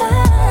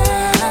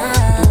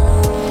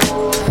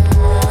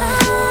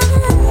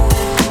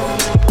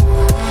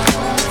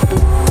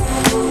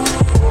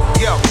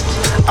 Yo,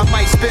 I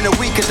might spend a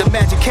week at the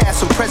Magic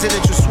Castle.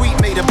 Presidential suite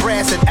made of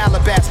brass and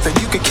alabaster.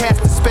 You can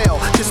cast a spell,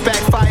 just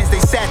backfires, they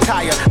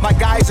satire. My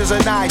geysers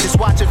and I just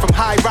watch it from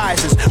high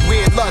rises.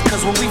 Weird luck,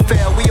 'cause when we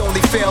fail, we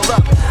only fail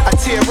up. I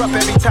tear up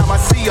every time I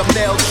see a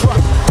mail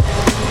truck.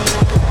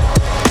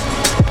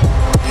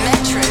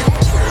 Metro.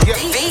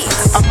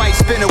 Beatz. I might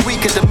spend a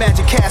week at the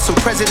Magic Castle.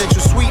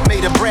 Presidential suite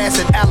made of brass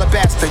and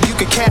alabaster. You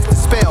can cast a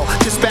spell,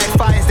 just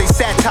backfires they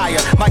satire.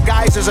 My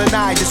geysers and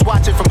I just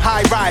watch it from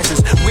high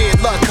rises. Weird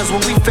luck, cause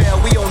when we fail,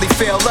 we only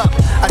fail up.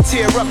 I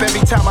tear up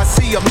every time I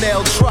see a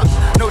mail truck.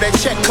 Know that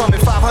check coming,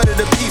 500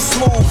 a piece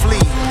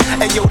smoothly.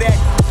 And yo, that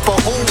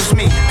behooves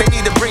me. They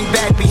need to bring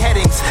back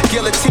beheadings.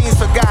 Guillotines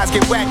for guys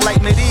get whacked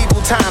like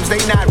medieval times. They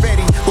not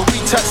ready. What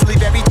we touch,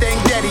 leave everything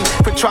deady.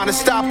 For trying to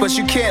stop us,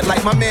 you can't.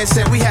 Like my man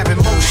said, we have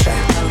emotion.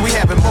 We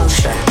have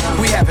emotion.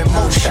 We have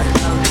emotion.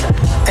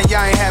 And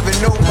y'all ain't having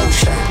no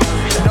motion.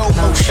 No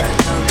motion.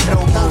 No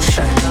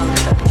motion.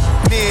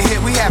 Me and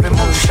here, we have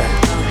emotion.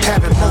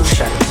 Have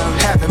emotion.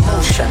 Have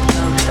emotion.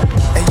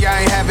 And y'all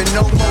ain't having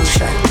no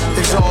motion.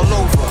 It's all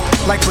over.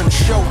 Like when the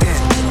show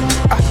ends.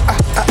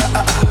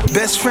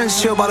 Best friends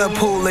chill by the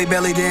pool, they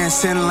belly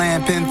dancing,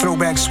 lamping,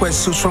 throwback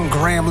sweatsuits from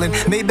Grambling,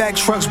 Maybach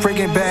trucks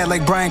breaking bad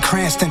like Bryan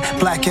Cranston,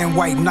 black and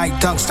white night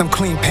dunks, them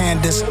clean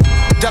pandas.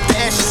 Dump the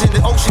ashes in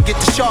the ocean, get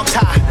the sharks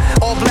high.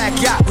 All black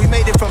yacht, we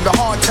made it from the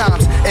hard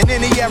times. And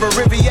in the era,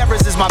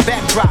 Rivieras is my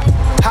backdrop.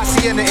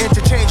 Hacienda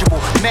interchangeable,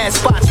 mad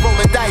spots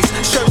rolling dice.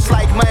 Shirts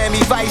like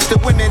Miami Vice, the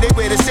women they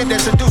wear the scent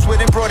that's seduced with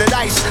embroidered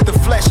ice. The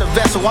flesh a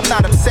vessel, I'm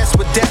not obsessed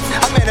with death.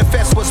 I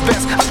manifest what's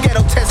best, I'm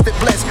ghetto tested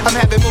blessed. I'm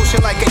having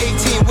motion like an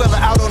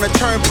 18-wheeler out on a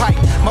turnpike.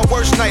 My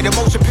worst night, a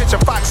motion picture,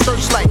 Fox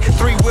searchlight,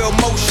 3-wheel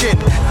motion.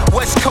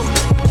 West Coast,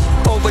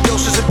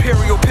 overdoses,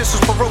 imperial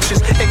pistols,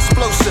 ferocious,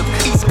 explosive.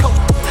 East Coast,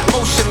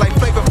 motion like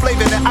Flavor Flav,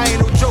 and I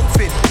ain't no joke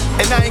fit.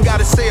 And I ain't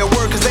gotta say a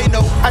word, cause they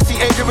know I see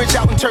Angel Rich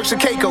out in Turks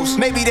and Caicos.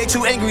 Maybe they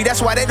too angry,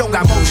 that's why they don't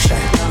got motion.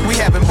 We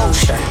have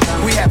emotion,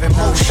 we have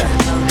emotion.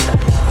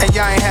 And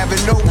y'all ain't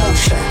having no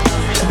motion.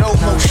 No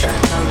motion,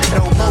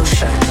 no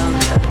motion.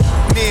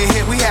 Me and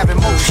here, we have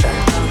emotion.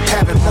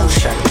 Have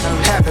emotion,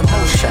 have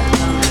emotion.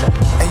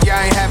 And y'all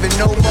ain't having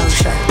no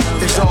motion.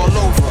 It's all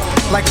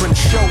over, like when the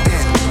show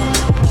ends.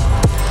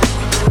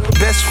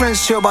 Best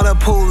friends chill by the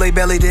pool, they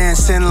belly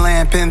dancing,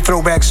 lamping,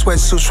 throwback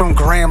sweatsuits from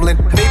Grambling,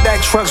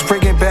 Maybach trucks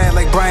breaking bad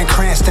like Bryan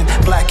Cranston,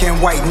 black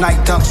and white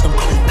night dunks, them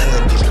clean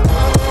pandas.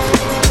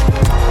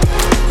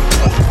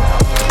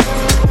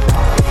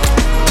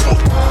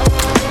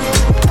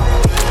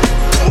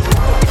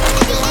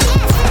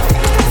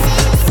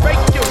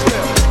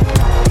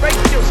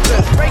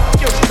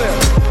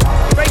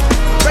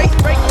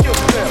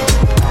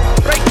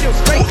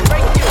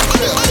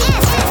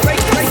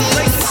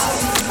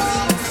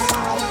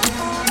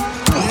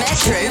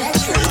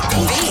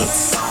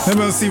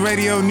 MOC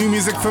Radio, new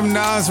music from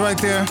Nas right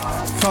there.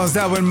 Calls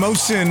that one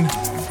Motion.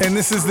 And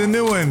this is the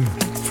new one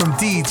from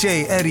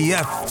DJ Eddie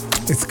F.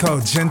 It's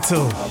called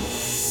Gentle.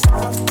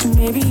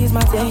 Maybe it's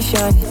my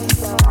tension.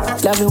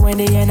 Love it when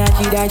the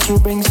energy that you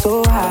bring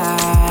so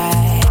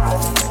high.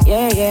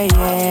 Yeah, yeah,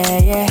 yeah,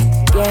 yeah.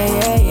 Yeah,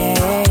 yeah,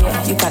 yeah,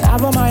 yeah. You can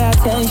have all my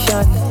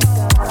attention.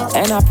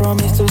 And I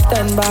promise to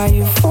stand by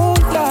you for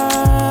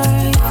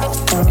life.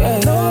 Yeah,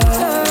 no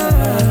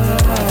time.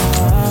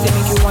 Say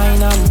make you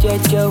wine, I'm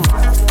Jejo.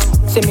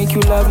 Say make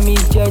you love me,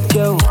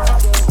 Jejo.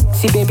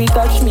 See baby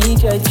touch me,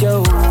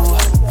 Jejo.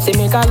 Say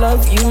make I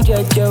love you,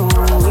 Jejo.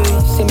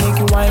 Say make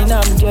you wine,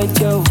 I'm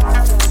Jejo.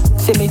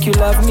 Say make you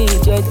love me,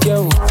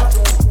 Jejo.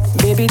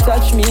 Baby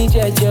touch me,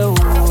 Jejo.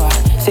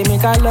 Say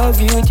make I love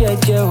you,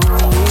 Jejo.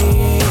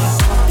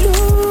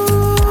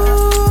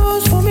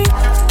 Lose for me,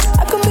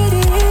 I can be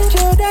the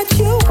angel that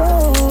you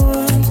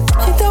want.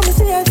 She told me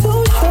say I'm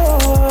too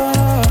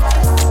sure.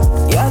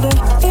 You're the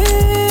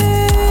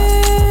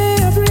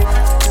every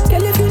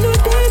girl if you know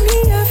that me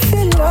I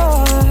feel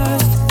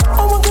lost. I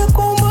want to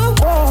come and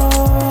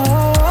walk.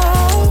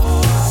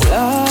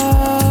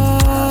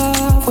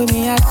 Love with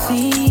me I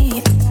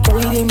see. Girl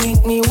they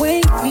make me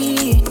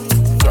wavy.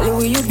 Girl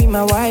will you be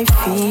my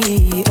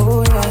wifey?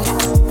 Oh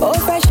yeah. Oh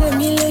fresh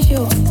me let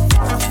you.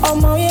 Oh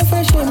my yeah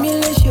fresh me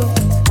let you.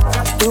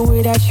 The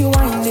way that you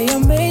whine they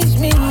amaze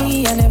me.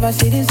 I never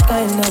see this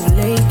kind of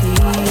lady.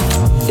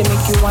 Say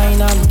make you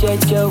whine I'm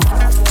Jejo.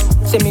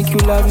 Say make you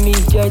love me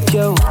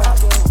Jejo.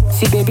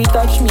 See baby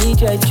touch me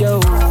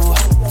Jejo.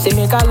 Say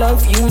make I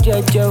love you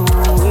Jejo.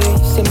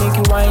 Say make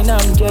you whine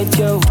I'm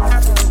Jejo.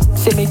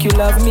 Say make you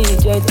love me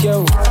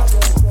Jejo.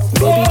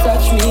 Baby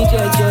touch me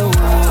Jejo.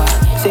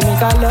 Say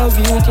make I love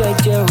you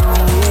Jejo.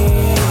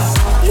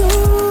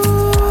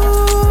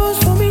 Lose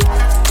for me,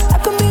 I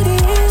can be the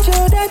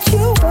angel that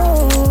you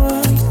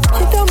want.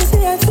 She told me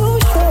say I'm too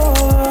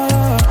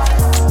sure.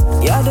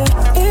 You're the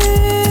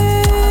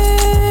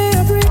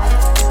every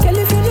girl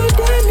if you know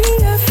that me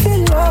I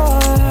feel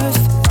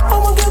lost. I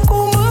want to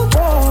come and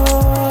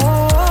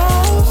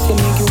walk. Say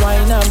make you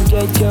wine I'm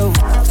Jejo.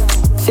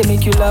 Say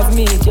make you love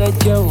me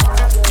Jejo.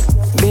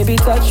 Baby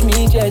touch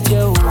me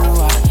Jejo.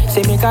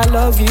 Say make I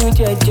love you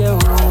Jejo.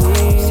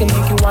 Say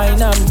make you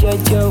wine I'm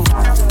Jejo.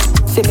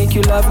 Say make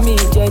you love me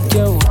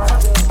Jejo.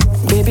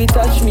 Baby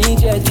touch me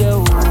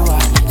Jejo.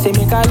 Say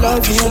make I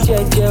love you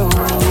Jejo.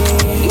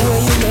 The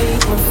way you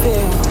make me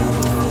feel.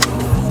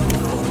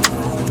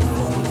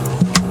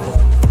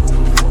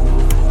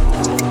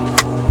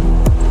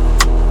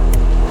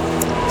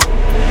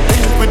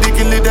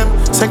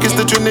 Take us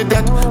to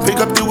Trinidad, pick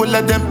up the whole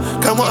of them.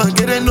 Come on,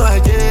 get it, no,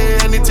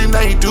 yeah, anything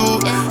I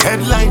do.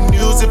 Headline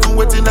news, if you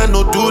waiting, I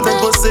no do, then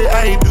go say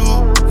I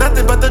do.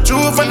 Nothing but the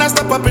truth, and I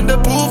step up in the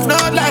booth. No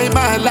lie,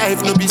 my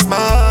life, no be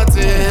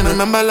smartin'.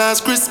 Remember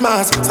last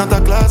Christmas,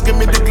 Santa Claus give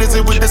me the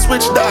glizzy with the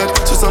switch dog.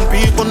 So some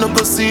people no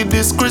go see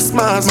this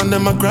Christmas. Man,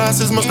 them a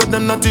grasses, most of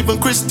them not even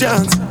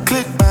Christians.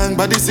 Click bang,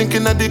 body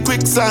sinking at the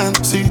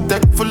quicksand. See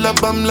deck full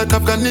of bomb like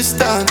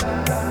Afghanistan.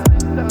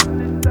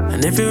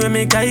 And if you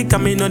make I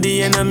come, me know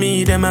the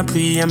enemy, them a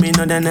pray, and me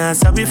know they not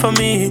sorry for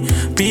me.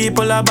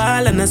 People are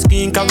ball and a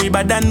screen, cause we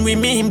bad than we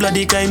mean.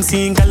 Bloody crime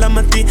scene,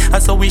 calamity.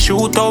 That's how we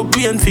shoot out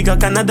brain, figure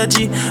Canada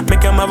G.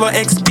 Make them have a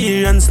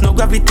experience, no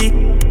gravity.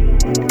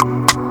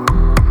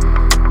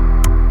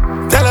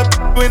 Tell up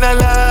when I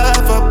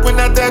laugh up, when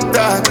I take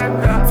that.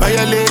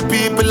 Violate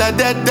people are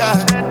dead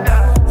dog.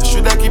 You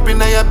shoulda keep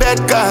in your bed,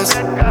 cause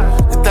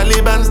the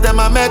Taliban's them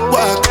a make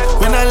work.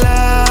 When I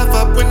laugh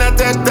up, when I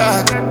take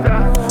that.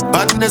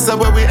 Badness is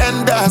where we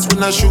end us.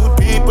 When I shoot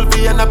people,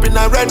 we end up in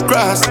a red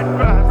cross.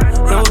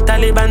 Yo,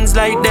 Taliban's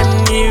like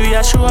them new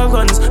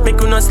reassurance.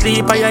 Make you not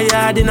sleep at your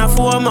yard in a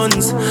 4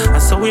 months.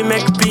 And so we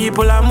make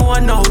people a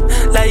mourn out.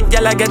 Like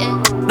y'all get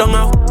down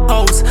a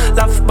house.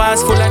 Laugh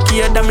bars full of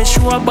care that me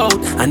sure about.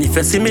 And if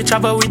you see me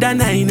travel with a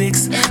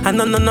 9X, and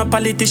no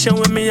politician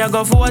with me, I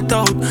go vote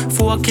out.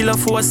 4 kilo,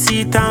 4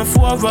 seat and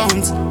 4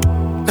 rounds.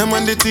 Them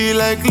on the tea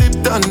like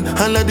Lipton.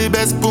 And like the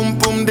best boom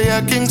boom, they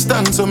are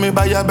Kingston. So me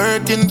buy a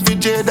Birkin for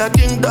Jada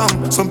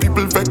Kingdom. Some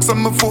people vex on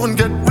my phone,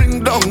 get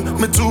ring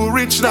down. Me too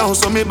rich now,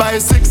 so me buy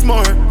 6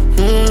 more.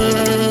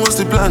 What's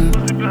the plan?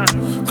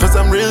 Cause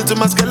I'm real to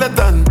my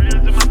skeleton.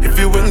 If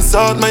you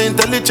insult my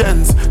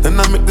intelligence, then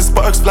I make the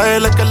sparks fly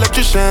like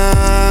electrician.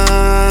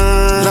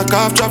 Lock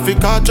off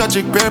traffic, all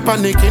tragic, bear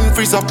panicking.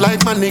 Freeze up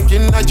like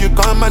mannequin. As you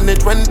can't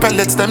manage when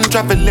pellets them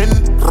traveling.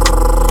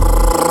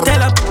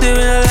 Tell up the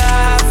real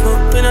life,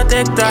 we no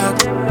take talk.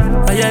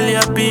 All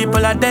your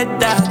people are dead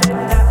dog.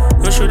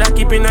 You shoulda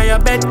keep in your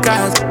bed,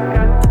 cause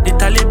the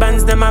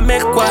Taliban's them a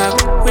make quack.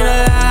 We no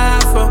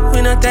laugh,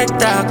 we no take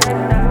talk.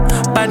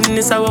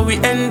 Badness is how we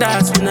end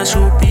us. We no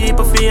shoot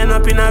people fi end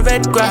up in a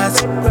red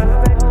grass. Da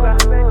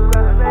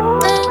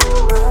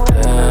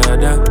da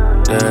da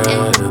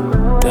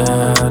da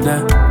da da da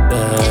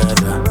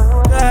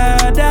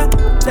da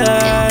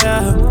da.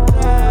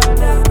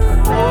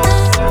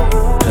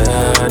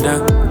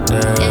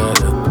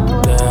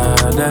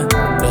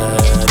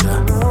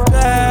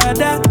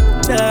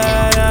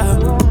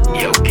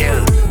 Yo, kill.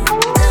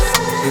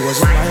 It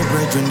wasn't my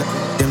brethren.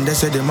 Them they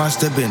said they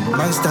must have been.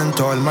 Man stand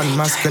tall, man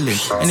masculine.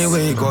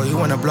 Anywhere you go, you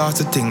wanna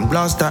blast a thing.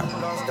 Blast that.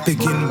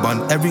 Picking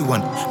bun,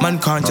 everyone. Man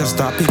can't just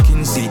start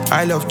picking. See,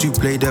 I love to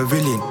play the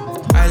villain.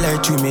 I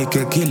like to make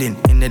a killing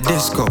in the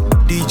disco.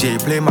 DJ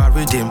play my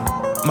rhythm.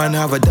 Man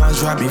have a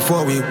dance right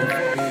before we.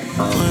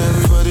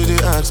 Everybody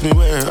they ask me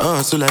where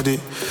hustle I did.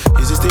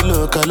 Is it still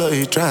local or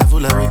you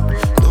travel away?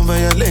 Don't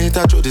violate,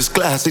 I throw this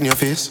class in your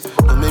face.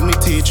 Don't make me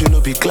teach you,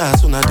 no be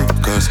class when I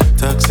did. Cause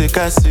toxic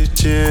acid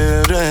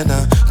children,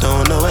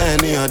 don't know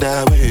any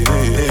other way.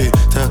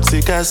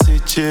 Toxic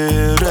acid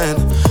children,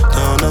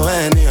 don't know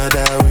any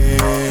other way.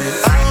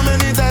 How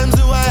many times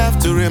do I have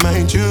to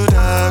remind you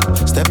that?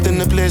 Stepped in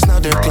the place, now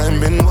they're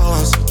climbing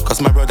walls.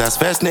 Cause my brother's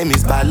first name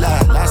is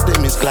Bala, last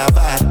name is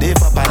Clava. They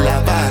papa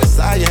lava,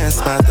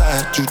 science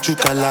matter, chuchu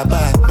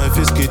calabar. My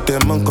fist get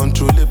them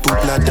uncontrollable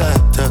bladder.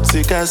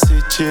 Toxic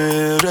acid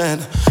children,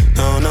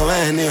 don't know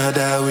any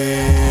other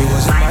way. It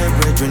wasn't my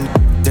brethren.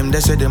 Them they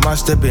said they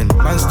must have been.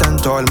 Man stand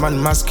tall, man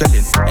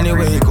masculine.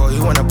 Anywhere you go,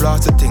 you wanna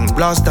blast a thing.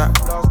 Blast that.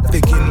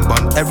 Picking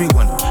bun,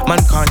 everyone.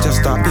 Man can't just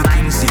start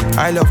picking. See,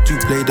 I love to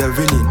play the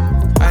villain.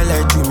 I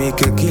like to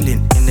make a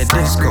killing in the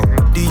disco.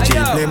 DJ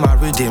play my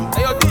rhythm.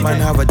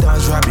 Man have a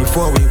dance right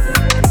before we.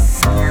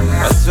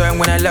 I swear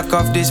when I look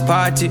off this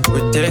party,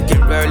 we're taking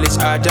Burley's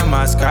out of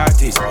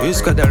mascatis. Who's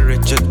got the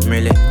Richard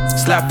Millie?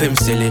 Slap him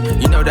silly,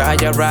 you know the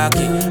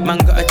hierarchy. Man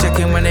gotta check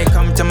him when they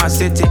come to my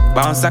city.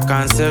 Bounce, I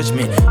can't search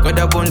me. Got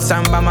the bone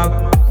samba my.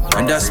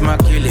 And that's my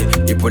killie.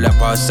 You pull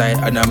up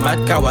outside on a mad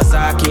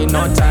Kawasaki.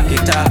 No talkie.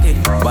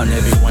 But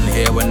everyone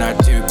here we're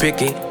not too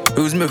picky.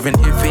 Who's moving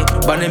iffy?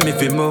 Burn him if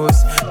he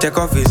moves. Take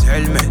off his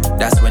helmet.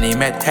 That's when he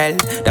met hell.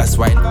 That's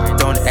why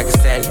don't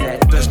excel.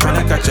 Just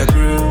tryna catch a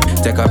groove.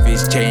 Take off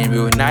his chain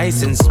real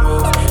nice and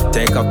smooth.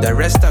 Take off the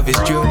rest of his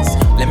jewels.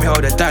 Let me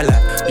hold the dollar.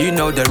 You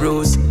know the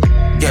rules.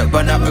 Get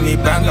burn up with me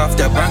bang off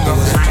the bang off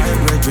the.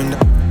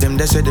 Them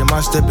they said they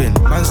must have been.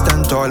 Man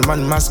stand tall,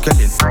 man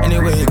masculine.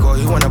 Anywhere you go,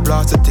 you wanna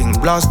blast a thing.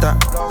 Blast that.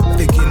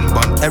 Picking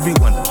bun,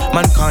 everyone.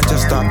 Man can't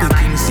just start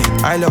picking. See,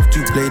 I love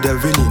to play the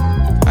villain.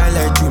 I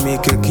like to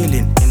make a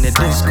killing in the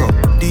disco.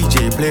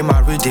 DJ play my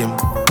rhythm.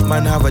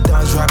 Man have a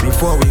dance right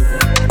before we.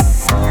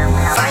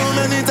 How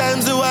many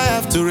times do I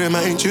have to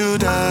remind you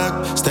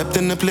that? Stepped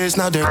in the place,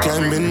 now they're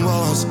climbing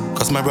walls.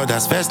 Cause my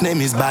brother's first name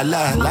is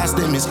Bala, last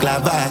name is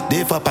Clava.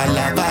 They for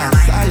Palava,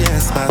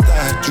 science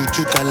matter,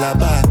 chuchu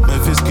calabar. My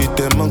fist get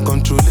them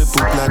uncontrollable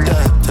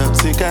bladder.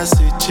 Toxic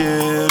acid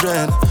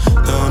children,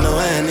 don't know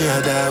any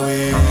other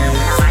way.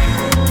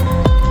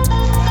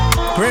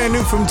 Brand new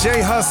came from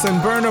J Hus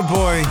and Burna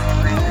Boy.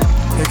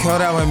 They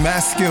called that one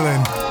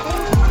Masculine.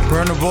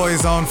 Burna Boy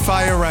is on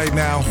fire right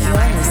now. You're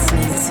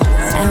listening to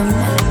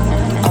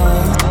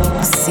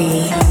MOC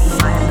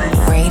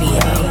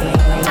Radio.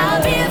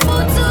 I'll be a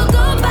fool to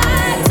go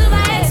back to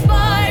my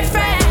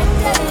ex-boyfriend.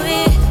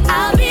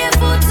 I'll be a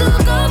fool to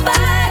go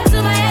back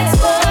to my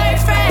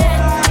ex-boyfriend.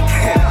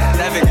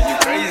 That nigga, you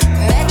crazy.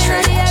 Metro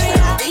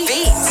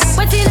Beatz.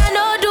 What did I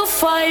know do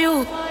for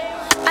you?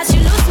 As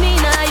you lose me,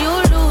 now you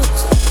lose.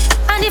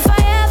 And if I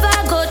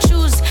ever go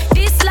choose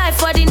this life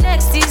for the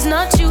next is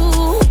not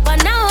you.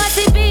 But now I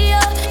see be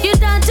you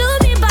don't do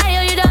me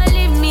by you don't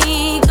leave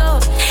me go.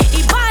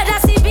 If I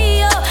see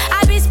be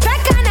I be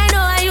spec and I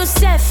know how you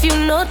self you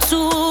know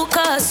too.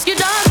 Cause you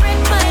don't break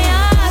my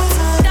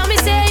heart. Tell me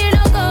say you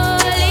don't go,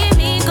 leave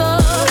me go.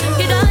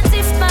 You don't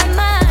lift my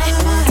mind.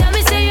 Tell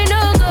me say you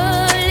don't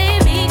go,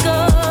 leave me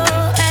go.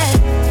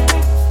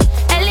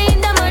 Early in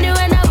the morning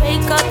when I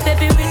wake up,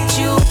 baby, with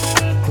you.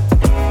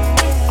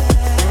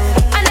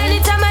 And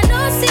anytime I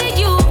don't see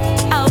you,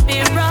 I'll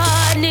be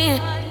running.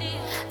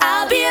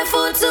 I'll be a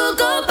fool to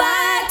go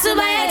back to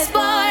my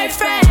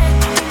ex-boyfriend.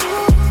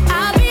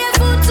 I'll be a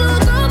fool to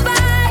go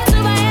back to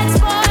my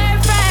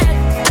ex-boyfriend.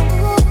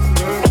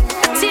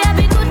 See, I'll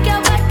be good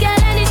girl, bad girl.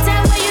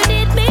 Anytime when you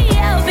need me,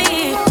 I'll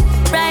be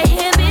right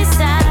here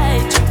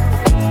beside you.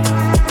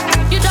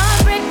 You don't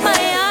break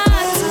my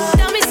heart.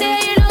 Tell me say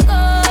you don't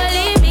go,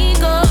 leave me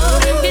go.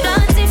 You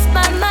don't lift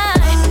my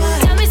mind.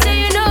 Tell me say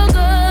you don't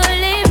go,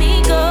 leave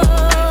me go.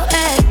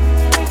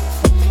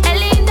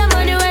 Early in the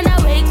morning when I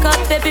wake up,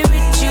 baby,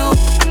 with you.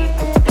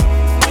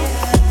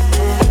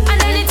 And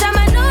anytime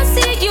I don't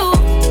see you,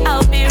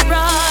 I'll be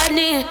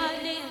running.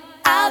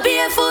 I'll be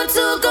a fool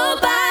to go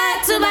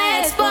back to my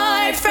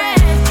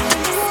ex-boyfriend.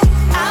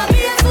 I'll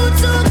be a fool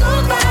to go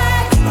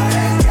back.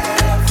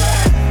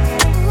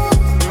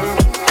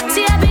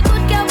 See, I'll be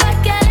good girl, bad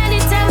girl.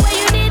 Anytime when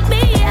you need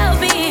me, I'll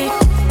be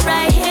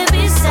right here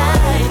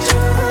beside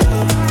you.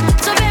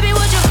 So baby,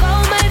 would you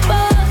call my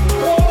phone?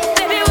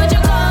 Baby, would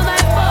you call my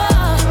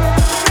phone?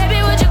 Baby,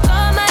 would you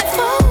call my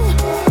phone?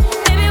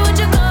 Baby, would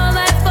you call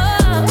my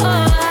phone?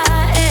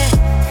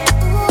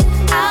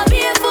 I'll be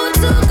a fool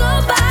to go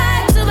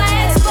back to my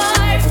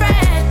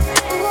ex-boyfriend.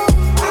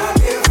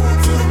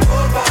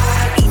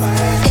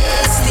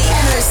 It's the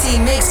MOC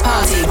Mix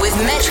Party with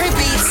Metro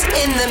Beatz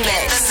in the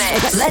mix.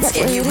 Let's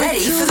get you ready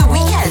for the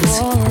weekend.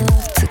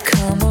 To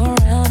come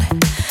around,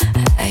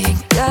 I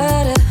ain't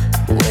gotta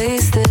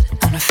waste it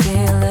on a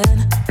feeling.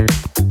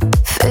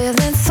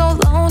 Feeling so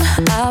alone,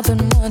 I've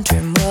been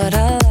wondering what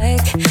I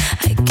like.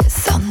 I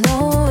guess I'll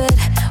know it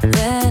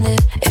when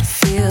it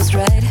feels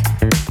right.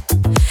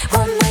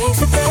 What makes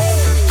you think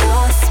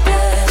you're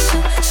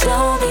special?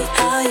 Show me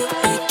how you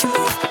make you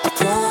move.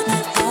 I wanna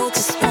know,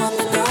 just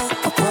wanna know.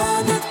 I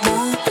wanna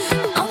know.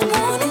 I'm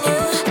wanting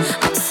you.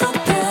 I'm so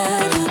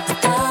bad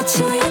without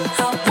you. Yeah,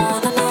 I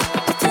wanna know.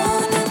 I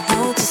wanna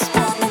know, just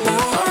wanna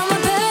know. Or am I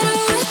better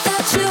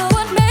without you?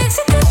 What makes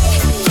you think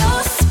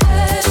you're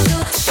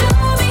special? Show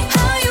me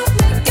how you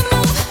make you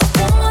move.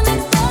 I wanna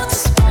know,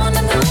 just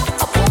wanna know.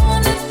 I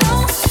wanna know.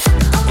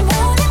 I'm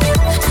wanting you.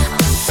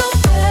 I'm so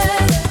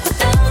bad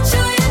without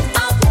you. Yeah,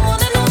 I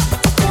wanna know.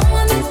 I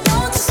wanna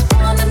know, just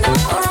wanna know.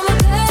 Or am I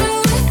better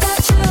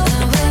without you?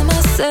 Now am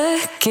I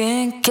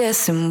second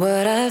guessing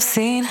what I've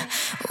seen?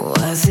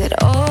 Was it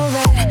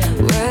alright?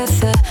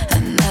 Worth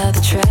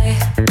another try?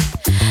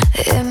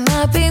 Am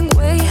I being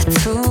way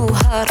too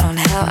hard on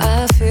how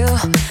I feel?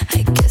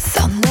 I guess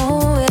I'll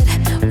know it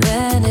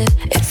when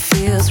it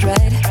feels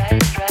right.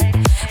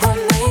 What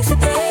makes you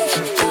think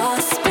you're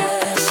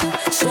special?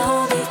 Show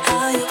me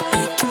how you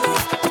make you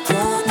move. I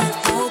wanna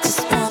know,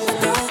 just wanna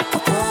know. I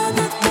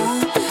wanna know.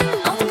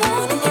 I'm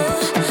wanting you.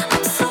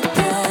 I'm so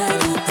bad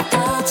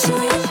without you.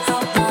 Yeah, I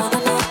wanna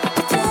know.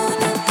 I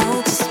wanna know,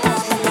 just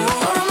wanna know.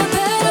 Or am I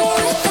better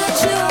without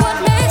you? What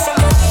makes you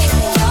think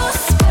you're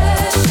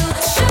special?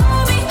 Show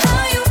me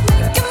how you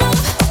make you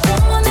move. I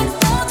wanna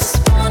know, just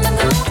wanna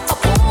know.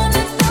 I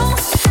wanna know.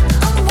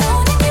 I'm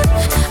wanting you.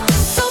 I'm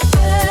so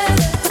bad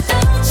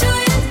without you.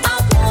 Yeah, I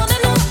wanna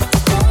know.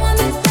 I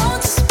wanna know,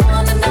 just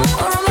wanna know.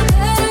 Or am I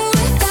better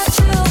without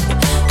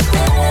you?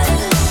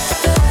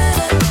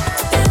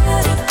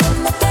 Better,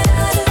 am I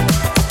better?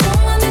 I wanna know,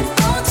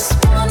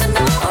 just wanna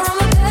know. Or am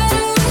I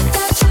better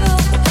without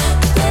you? Better,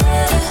 am I better?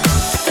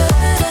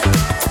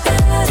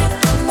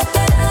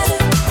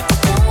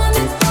 I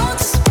wanna know,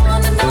 just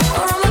wanna know. Or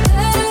am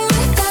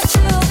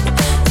I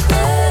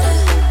better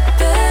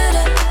without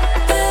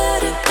you?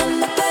 Better,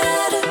 am I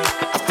better?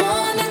 I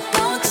wanna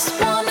know, just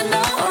wanna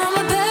know. Or am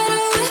I better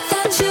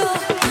without you?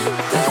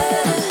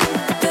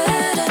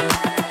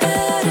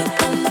 Better,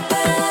 am I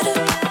better?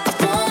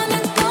 I wanna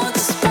know,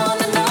 just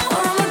wanna know.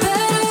 Or am I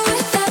better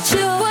without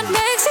you? What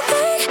makes you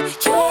think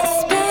you're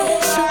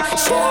special?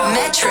 Show me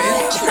Metro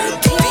Beatz.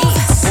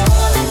 Beatz. I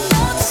wanna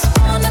know, just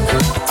wanna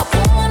know. I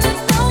wanna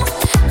know.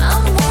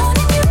 I'm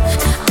wanting you.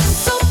 I'm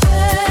so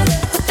bad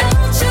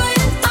without you.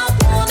 Yeah, I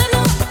wanna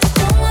know.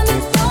 I wanna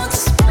know,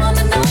 just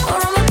wanna know.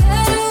 Or am I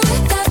better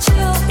without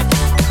you?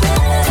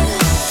 Better,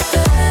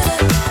 am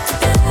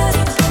I better?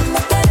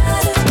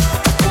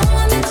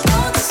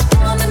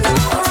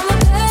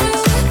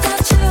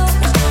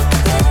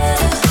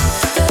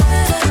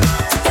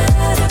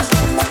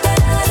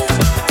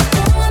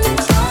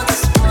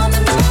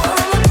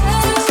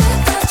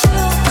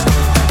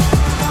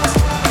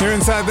 You're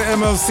inside the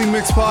MOC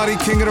Mix Party,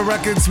 King of the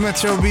Records,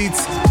 Metro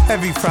Beatz.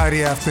 Every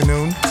Friday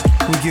afternoon,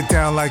 we get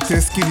down like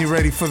this, getting you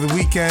ready for the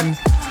weekend.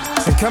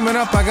 And coming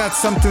up, I got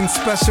something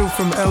special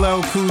from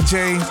LL Cool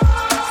J,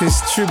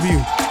 his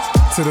tribute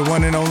to the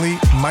one and only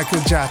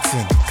Michael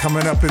Jackson,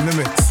 coming up in the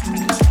mix.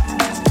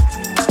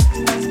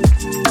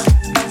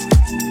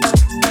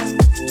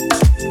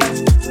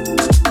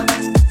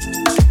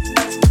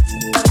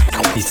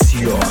 It's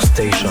your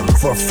station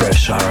for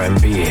fresh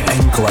R&B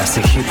and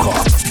classic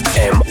hip-hop.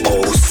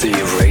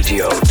 MOCRadio.com.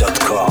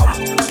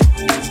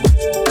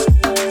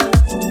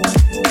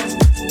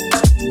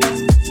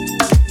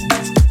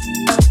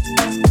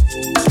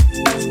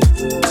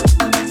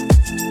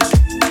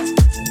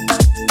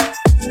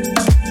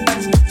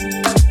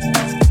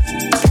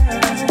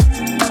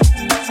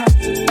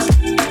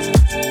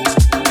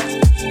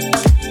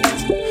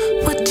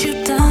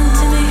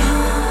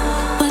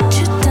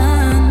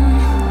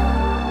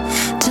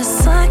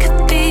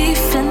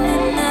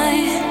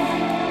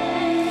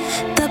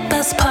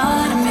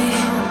 Part of me,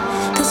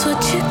 that's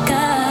what you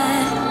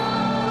got.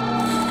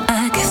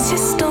 I guess you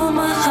stole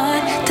my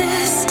heart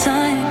this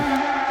time.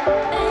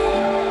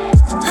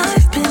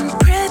 I've been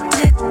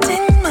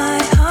protecting my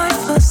heart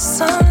for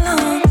so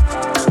long,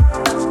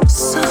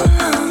 so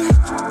long,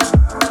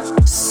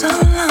 so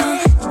long.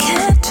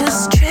 Can't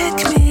just trick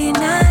me,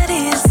 not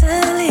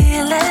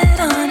easily let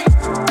on,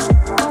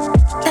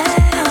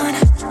 let on.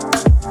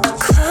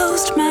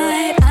 Closed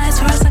my eyes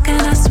for a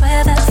second, I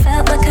swear that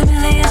felt like a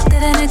million.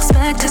 Didn't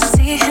expect to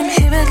see him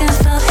here again,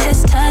 felt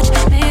his touch,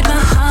 made my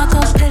heart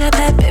go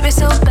pitter-pat, baby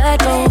so bad,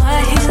 but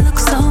why he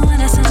looks so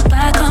innocent,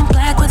 black on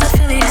black with a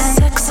Philly hat,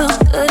 sex so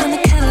good in the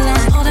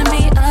Cadillac, holding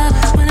me up,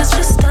 when it's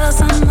just us,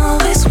 I'm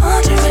always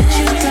wondering, what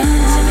you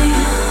done to me,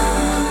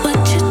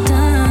 what you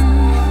done,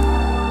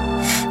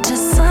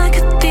 just like a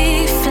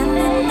thief in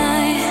the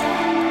night,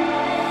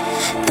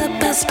 the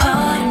best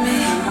part of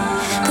me,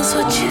 that's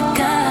what you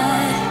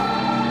got,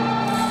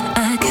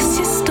 I guess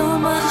you stole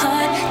my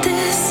heart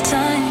this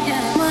time,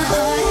 yeah, my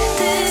heart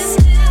this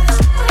time.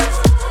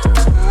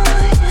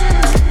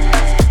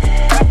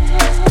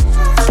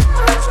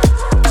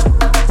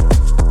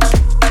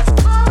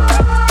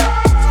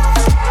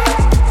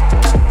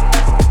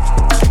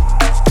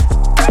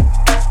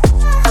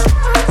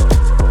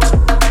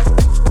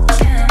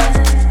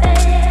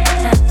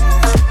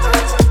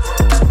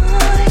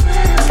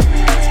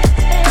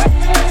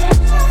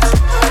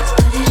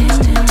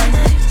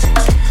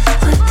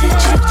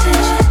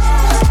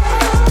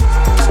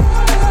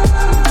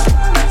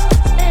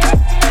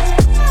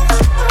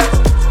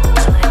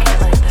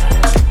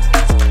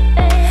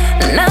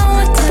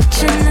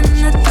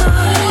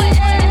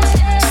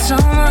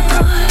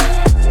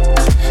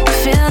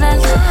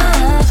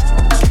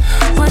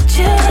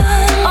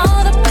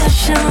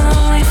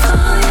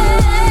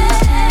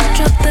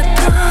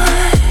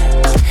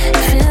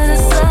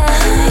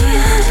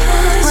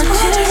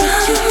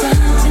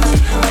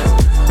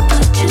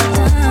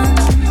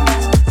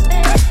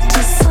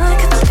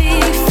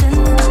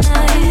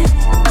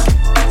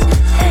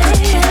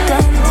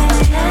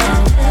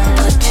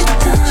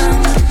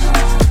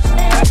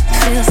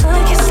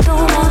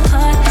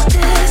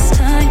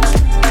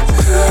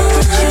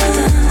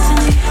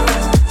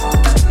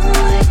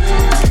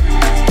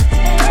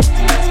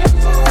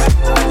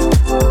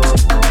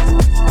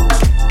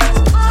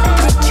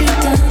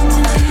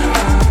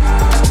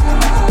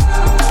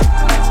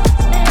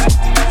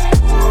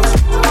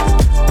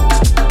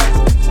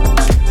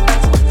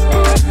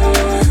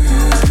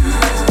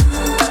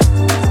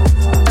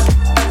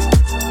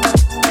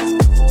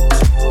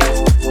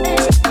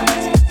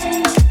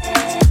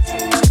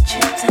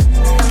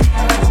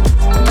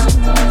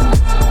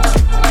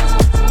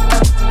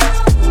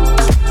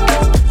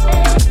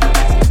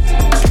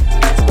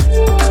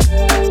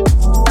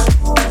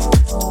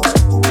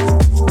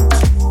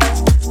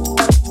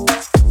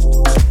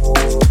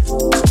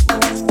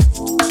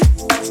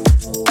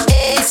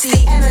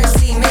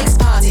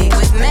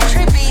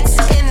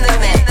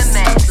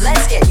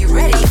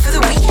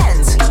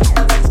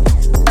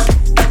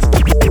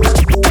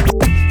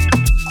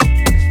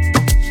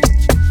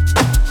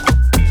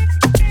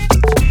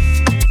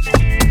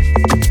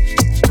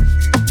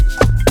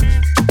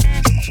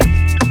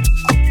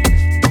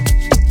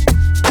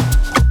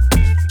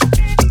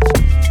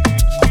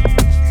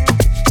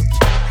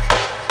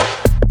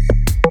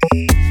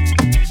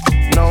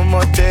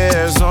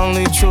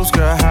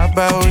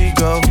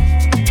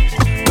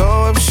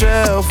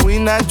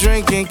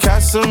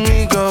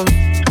 Casamigos,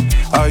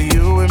 are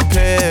you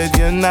impaired?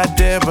 You're not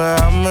there,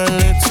 but I'm a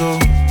little.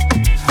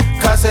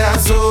 Clase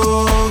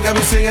Azul, got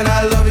me singing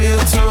I love you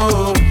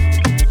too.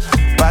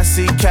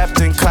 Bossy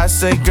captain,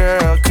 clase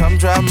girl, come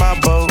drive my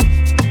boat.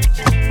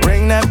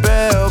 Ring that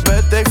bell,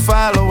 bet they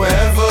follow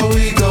wherever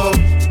we go.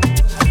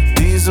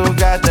 Diesel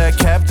got that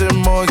Captain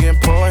Morgan,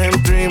 pour him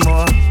 3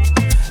 more.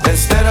 Then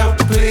stand up,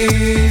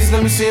 please,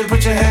 let me see you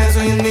put your hands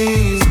on your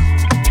knees.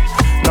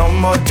 No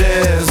more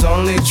dares,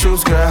 only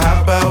truths, girl,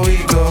 how about we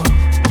go?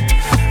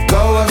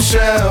 Go up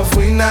shelf,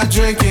 we not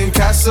drinking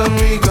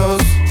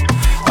Casamigos.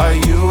 Are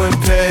you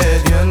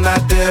impaired? You're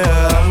not there,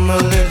 I'm a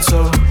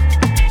little.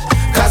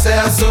 Case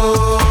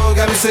Azul,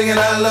 got me singing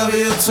I love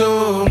you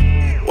too.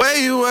 Where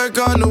you work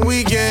on the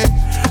weekend?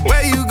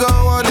 Where you go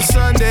on a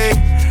Sunday?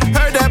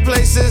 Heard that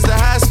place is the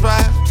hot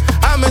spot.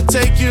 I'ma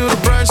take you to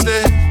brunch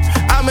then.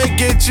 I'ma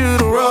get you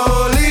to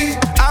Rollie.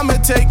 I'ma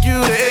take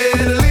you to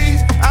Italy.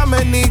 I'ma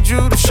need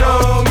you to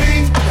show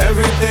me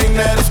everything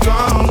that it's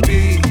gonna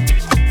be.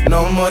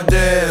 No more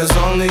dares,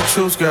 only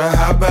truths, girl,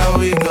 how about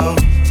we go?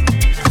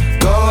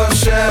 Go up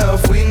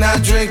shelf, we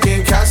not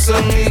drinking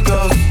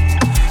Casamigos.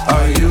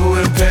 Are you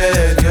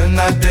impaired? You're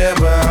not there,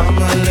 but I'm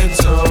a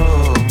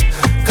little.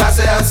 Case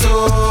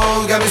Azul,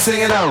 got me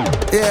singing out.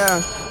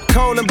 Yeah,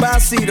 cold and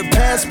bossy, the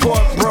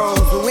passport bros,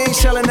 but we ain't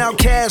shelling out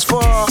cash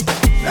for.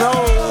 No,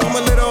 I'm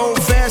a little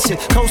old-fashioned,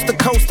 coast to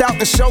coast out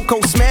the show,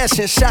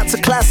 smashing shots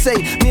of Class A.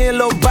 Me and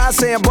Lil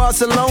Basse in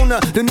Barcelona.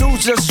 The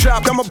news just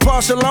dropped, I'm a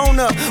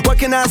Barcelona. What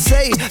can I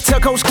say?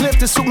 Tell Coach Cliff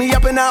to suit me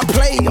up and I'll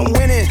play. I'm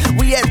winning.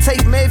 We at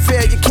Tate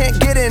Mayfair, you can't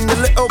get in the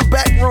little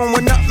back room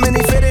where not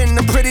many fit in.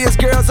 The prettiest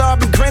girls all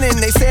be grinning.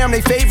 They say I'm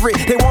their favorite.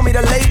 They want me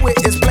to lay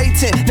with. It's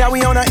blatant. Now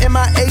we on a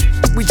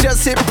MI8. We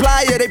just hit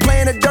Playa. They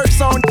playing a dirt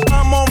song.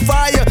 I'm on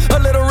fire. A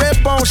little red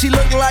bone. She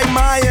look like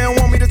Maya and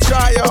want me to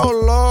try her. Oh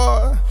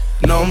Lord.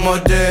 No more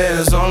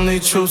dares, only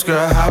truths,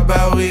 girl, how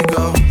about we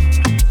go?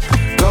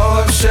 Go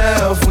up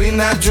shelf, we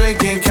not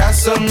drinking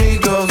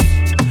Casamigos.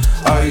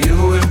 Are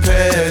you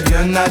impaired?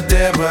 You're not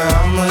there, but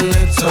I'm a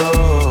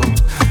little.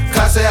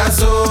 Case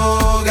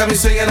Azul, got me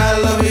singing I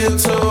love you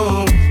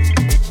too.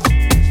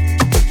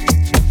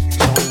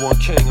 There's only one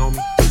king on me.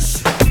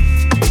 There's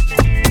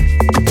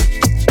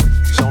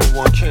only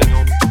one king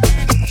on me.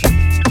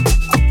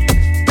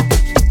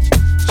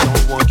 There's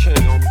only one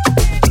king on me.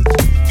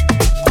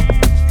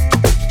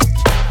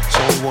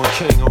 One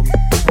king on me.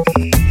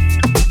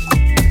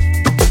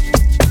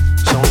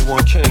 There's only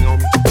one king on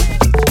me. There's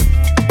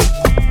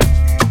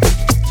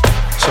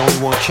only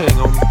one king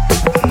on me.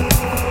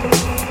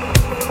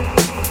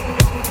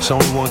 There's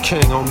only one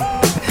king on me.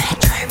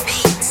 Metro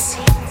Beatz.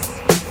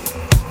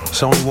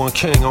 There's only one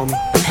king on me.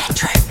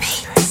 Metro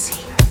Beatz.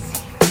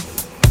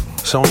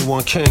 There's only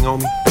one king on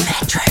me.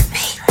 Metro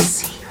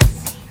Beatz.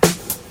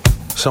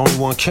 There's only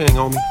one king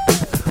on me.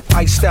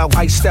 Iced out,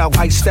 iced out,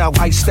 iced out,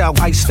 iced out,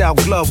 iced out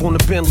glove on the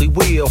Bentley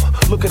wheel.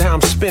 Look at how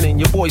I'm spinning,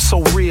 your boy's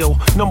so real.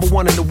 Number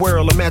one in the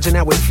world, imagine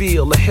how it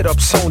feel. A hit up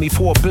Sony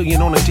for $1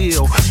 billion on a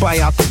deal. Buy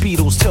out the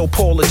Beatles, tell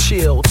Paul to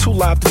chill. Too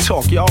live to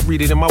talk, y'all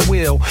read it in my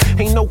will.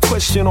 Ain't no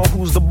question on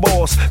who's the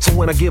boss. So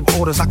when I give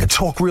orders, I can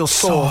talk real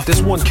soft. There's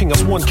one king,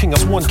 us one king,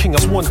 us one king,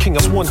 us one king,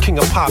 us one king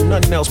of pop.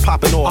 Nothing else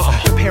popping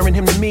off. Comparing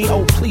him to me,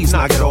 oh please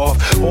knock it off.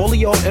 All of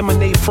y'all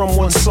emanate from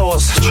one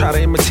source. Try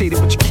to imitate it,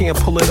 but you can't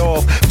pull it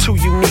off. Too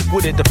unique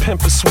with it, the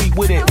pimp is sweet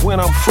with it. When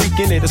I'm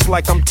freaking it, it's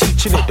like I'm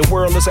teaching it. The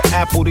world is an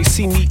apple, they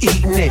see me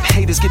eating it.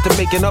 Haters get to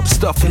making up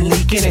stuff and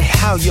leaking it.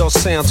 How y'all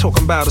sound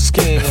talking about a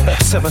scam?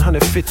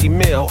 750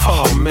 mil,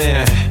 oh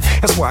man.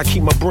 That's why I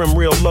keep my brim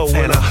real low.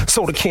 And a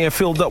soda can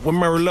filled up with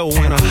Merlot.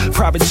 And a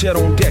private jet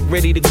on deck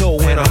ready to go.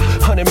 And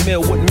 100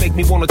 mil wouldn't make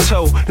me wanna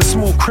tow the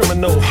smooth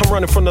criminal. I'm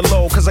running from the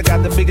low, cause I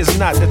got the biggest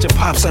knot that your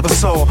pops ever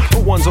saw. No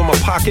one's on my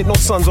pocket, no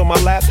sun's on my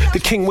lap. The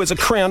king wears a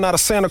crown, not a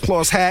Santa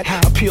Claus hat.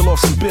 I peel off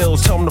some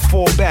bills, tell him to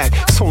fall back.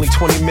 It's only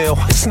 20 mil,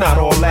 it's not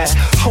all that.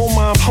 Hold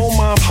my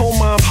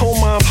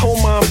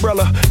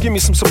umbrella. Give me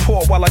some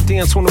support while I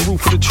dance on the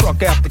roof of the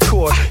truck after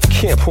court. You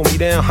can't pull me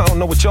down, I don't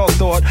know what y'all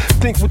thought.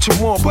 Think what you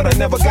want, but I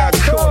never got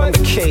caught. I'm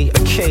the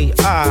K-I-N-N-G-G.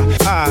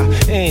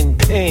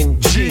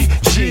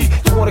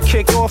 You wanna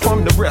kick off?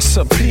 I'm the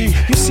recipe.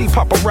 You see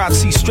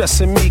paparazzi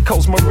stressing me,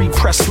 cause Marie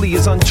Presley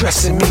is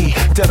undressing me.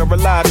 Dead or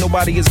alive,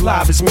 nobody as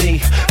live as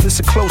me.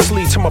 Listen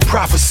closely to my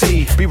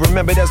prophecy. Be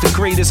remembered as the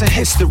greatest in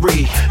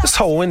history. This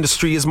whole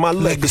industry is my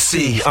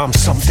legacy. I'm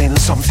something like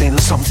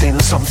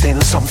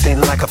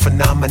a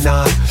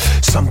phenomenon.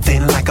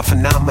 Something like a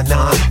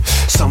phenomenon.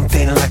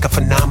 Something like a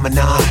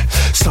phenomenon.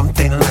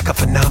 Something like a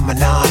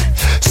phenomenon.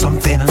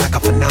 Something like a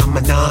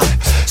phenomenon.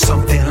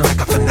 Something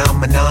like a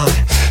phenomenon.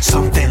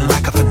 Something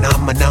like a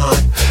phenomenon.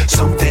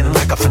 Something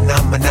like a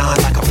phenomenon.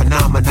 Like a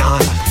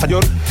phenomenon.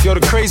 Yo,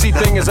 the crazy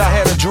thing is I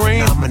had a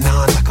dream.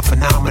 Phenomenon, like a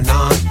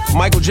phenomenon.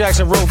 Michael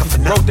Jackson wrote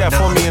that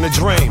for me in a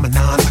dream.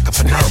 Like a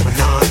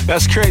phenomenon.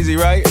 That's crazy,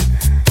 right?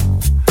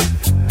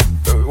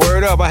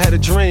 Word up, I had a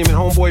dream and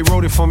homeboy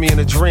wrote it for me in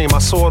a dream. I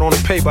saw it on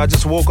the paper, I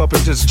just woke up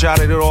and just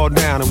jotted it all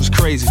down. It was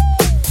crazy.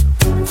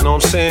 You know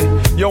what I'm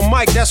saying? Yo,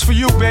 Mike, that's for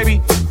you,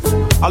 baby.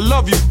 I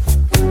love you.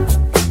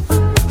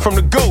 From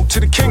the GOAT to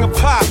the king of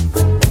pop. You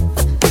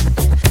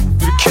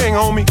the king,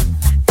 homie.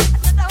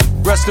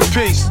 Rest in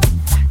peace.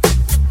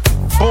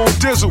 Boom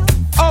Dizzle.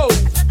 Oh!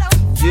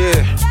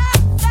 Yeah.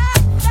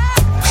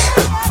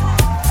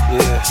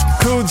 Yeah.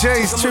 Cool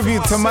J's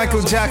tribute to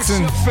Michael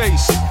Jackson.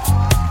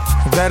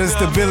 That is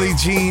the Billie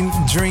Jean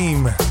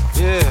Dream.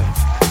 Yeah.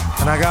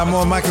 And I got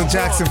more Michael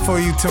Jackson for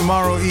you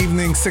tomorrow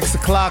evening, 6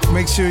 o'clock.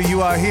 Make sure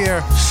you are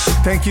here.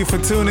 Thank you for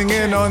tuning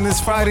in on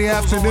this Friday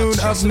afternoon.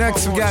 Up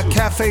next, we got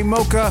Cafe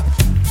Mocha.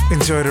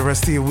 Enjoy the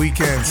rest of your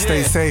weekend.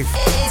 Stay safe.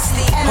 It's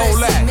the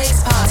MOC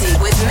Mix Party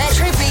with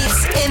Metro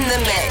Beatz in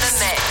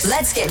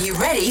Let's get you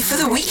ready for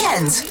the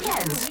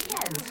weekend.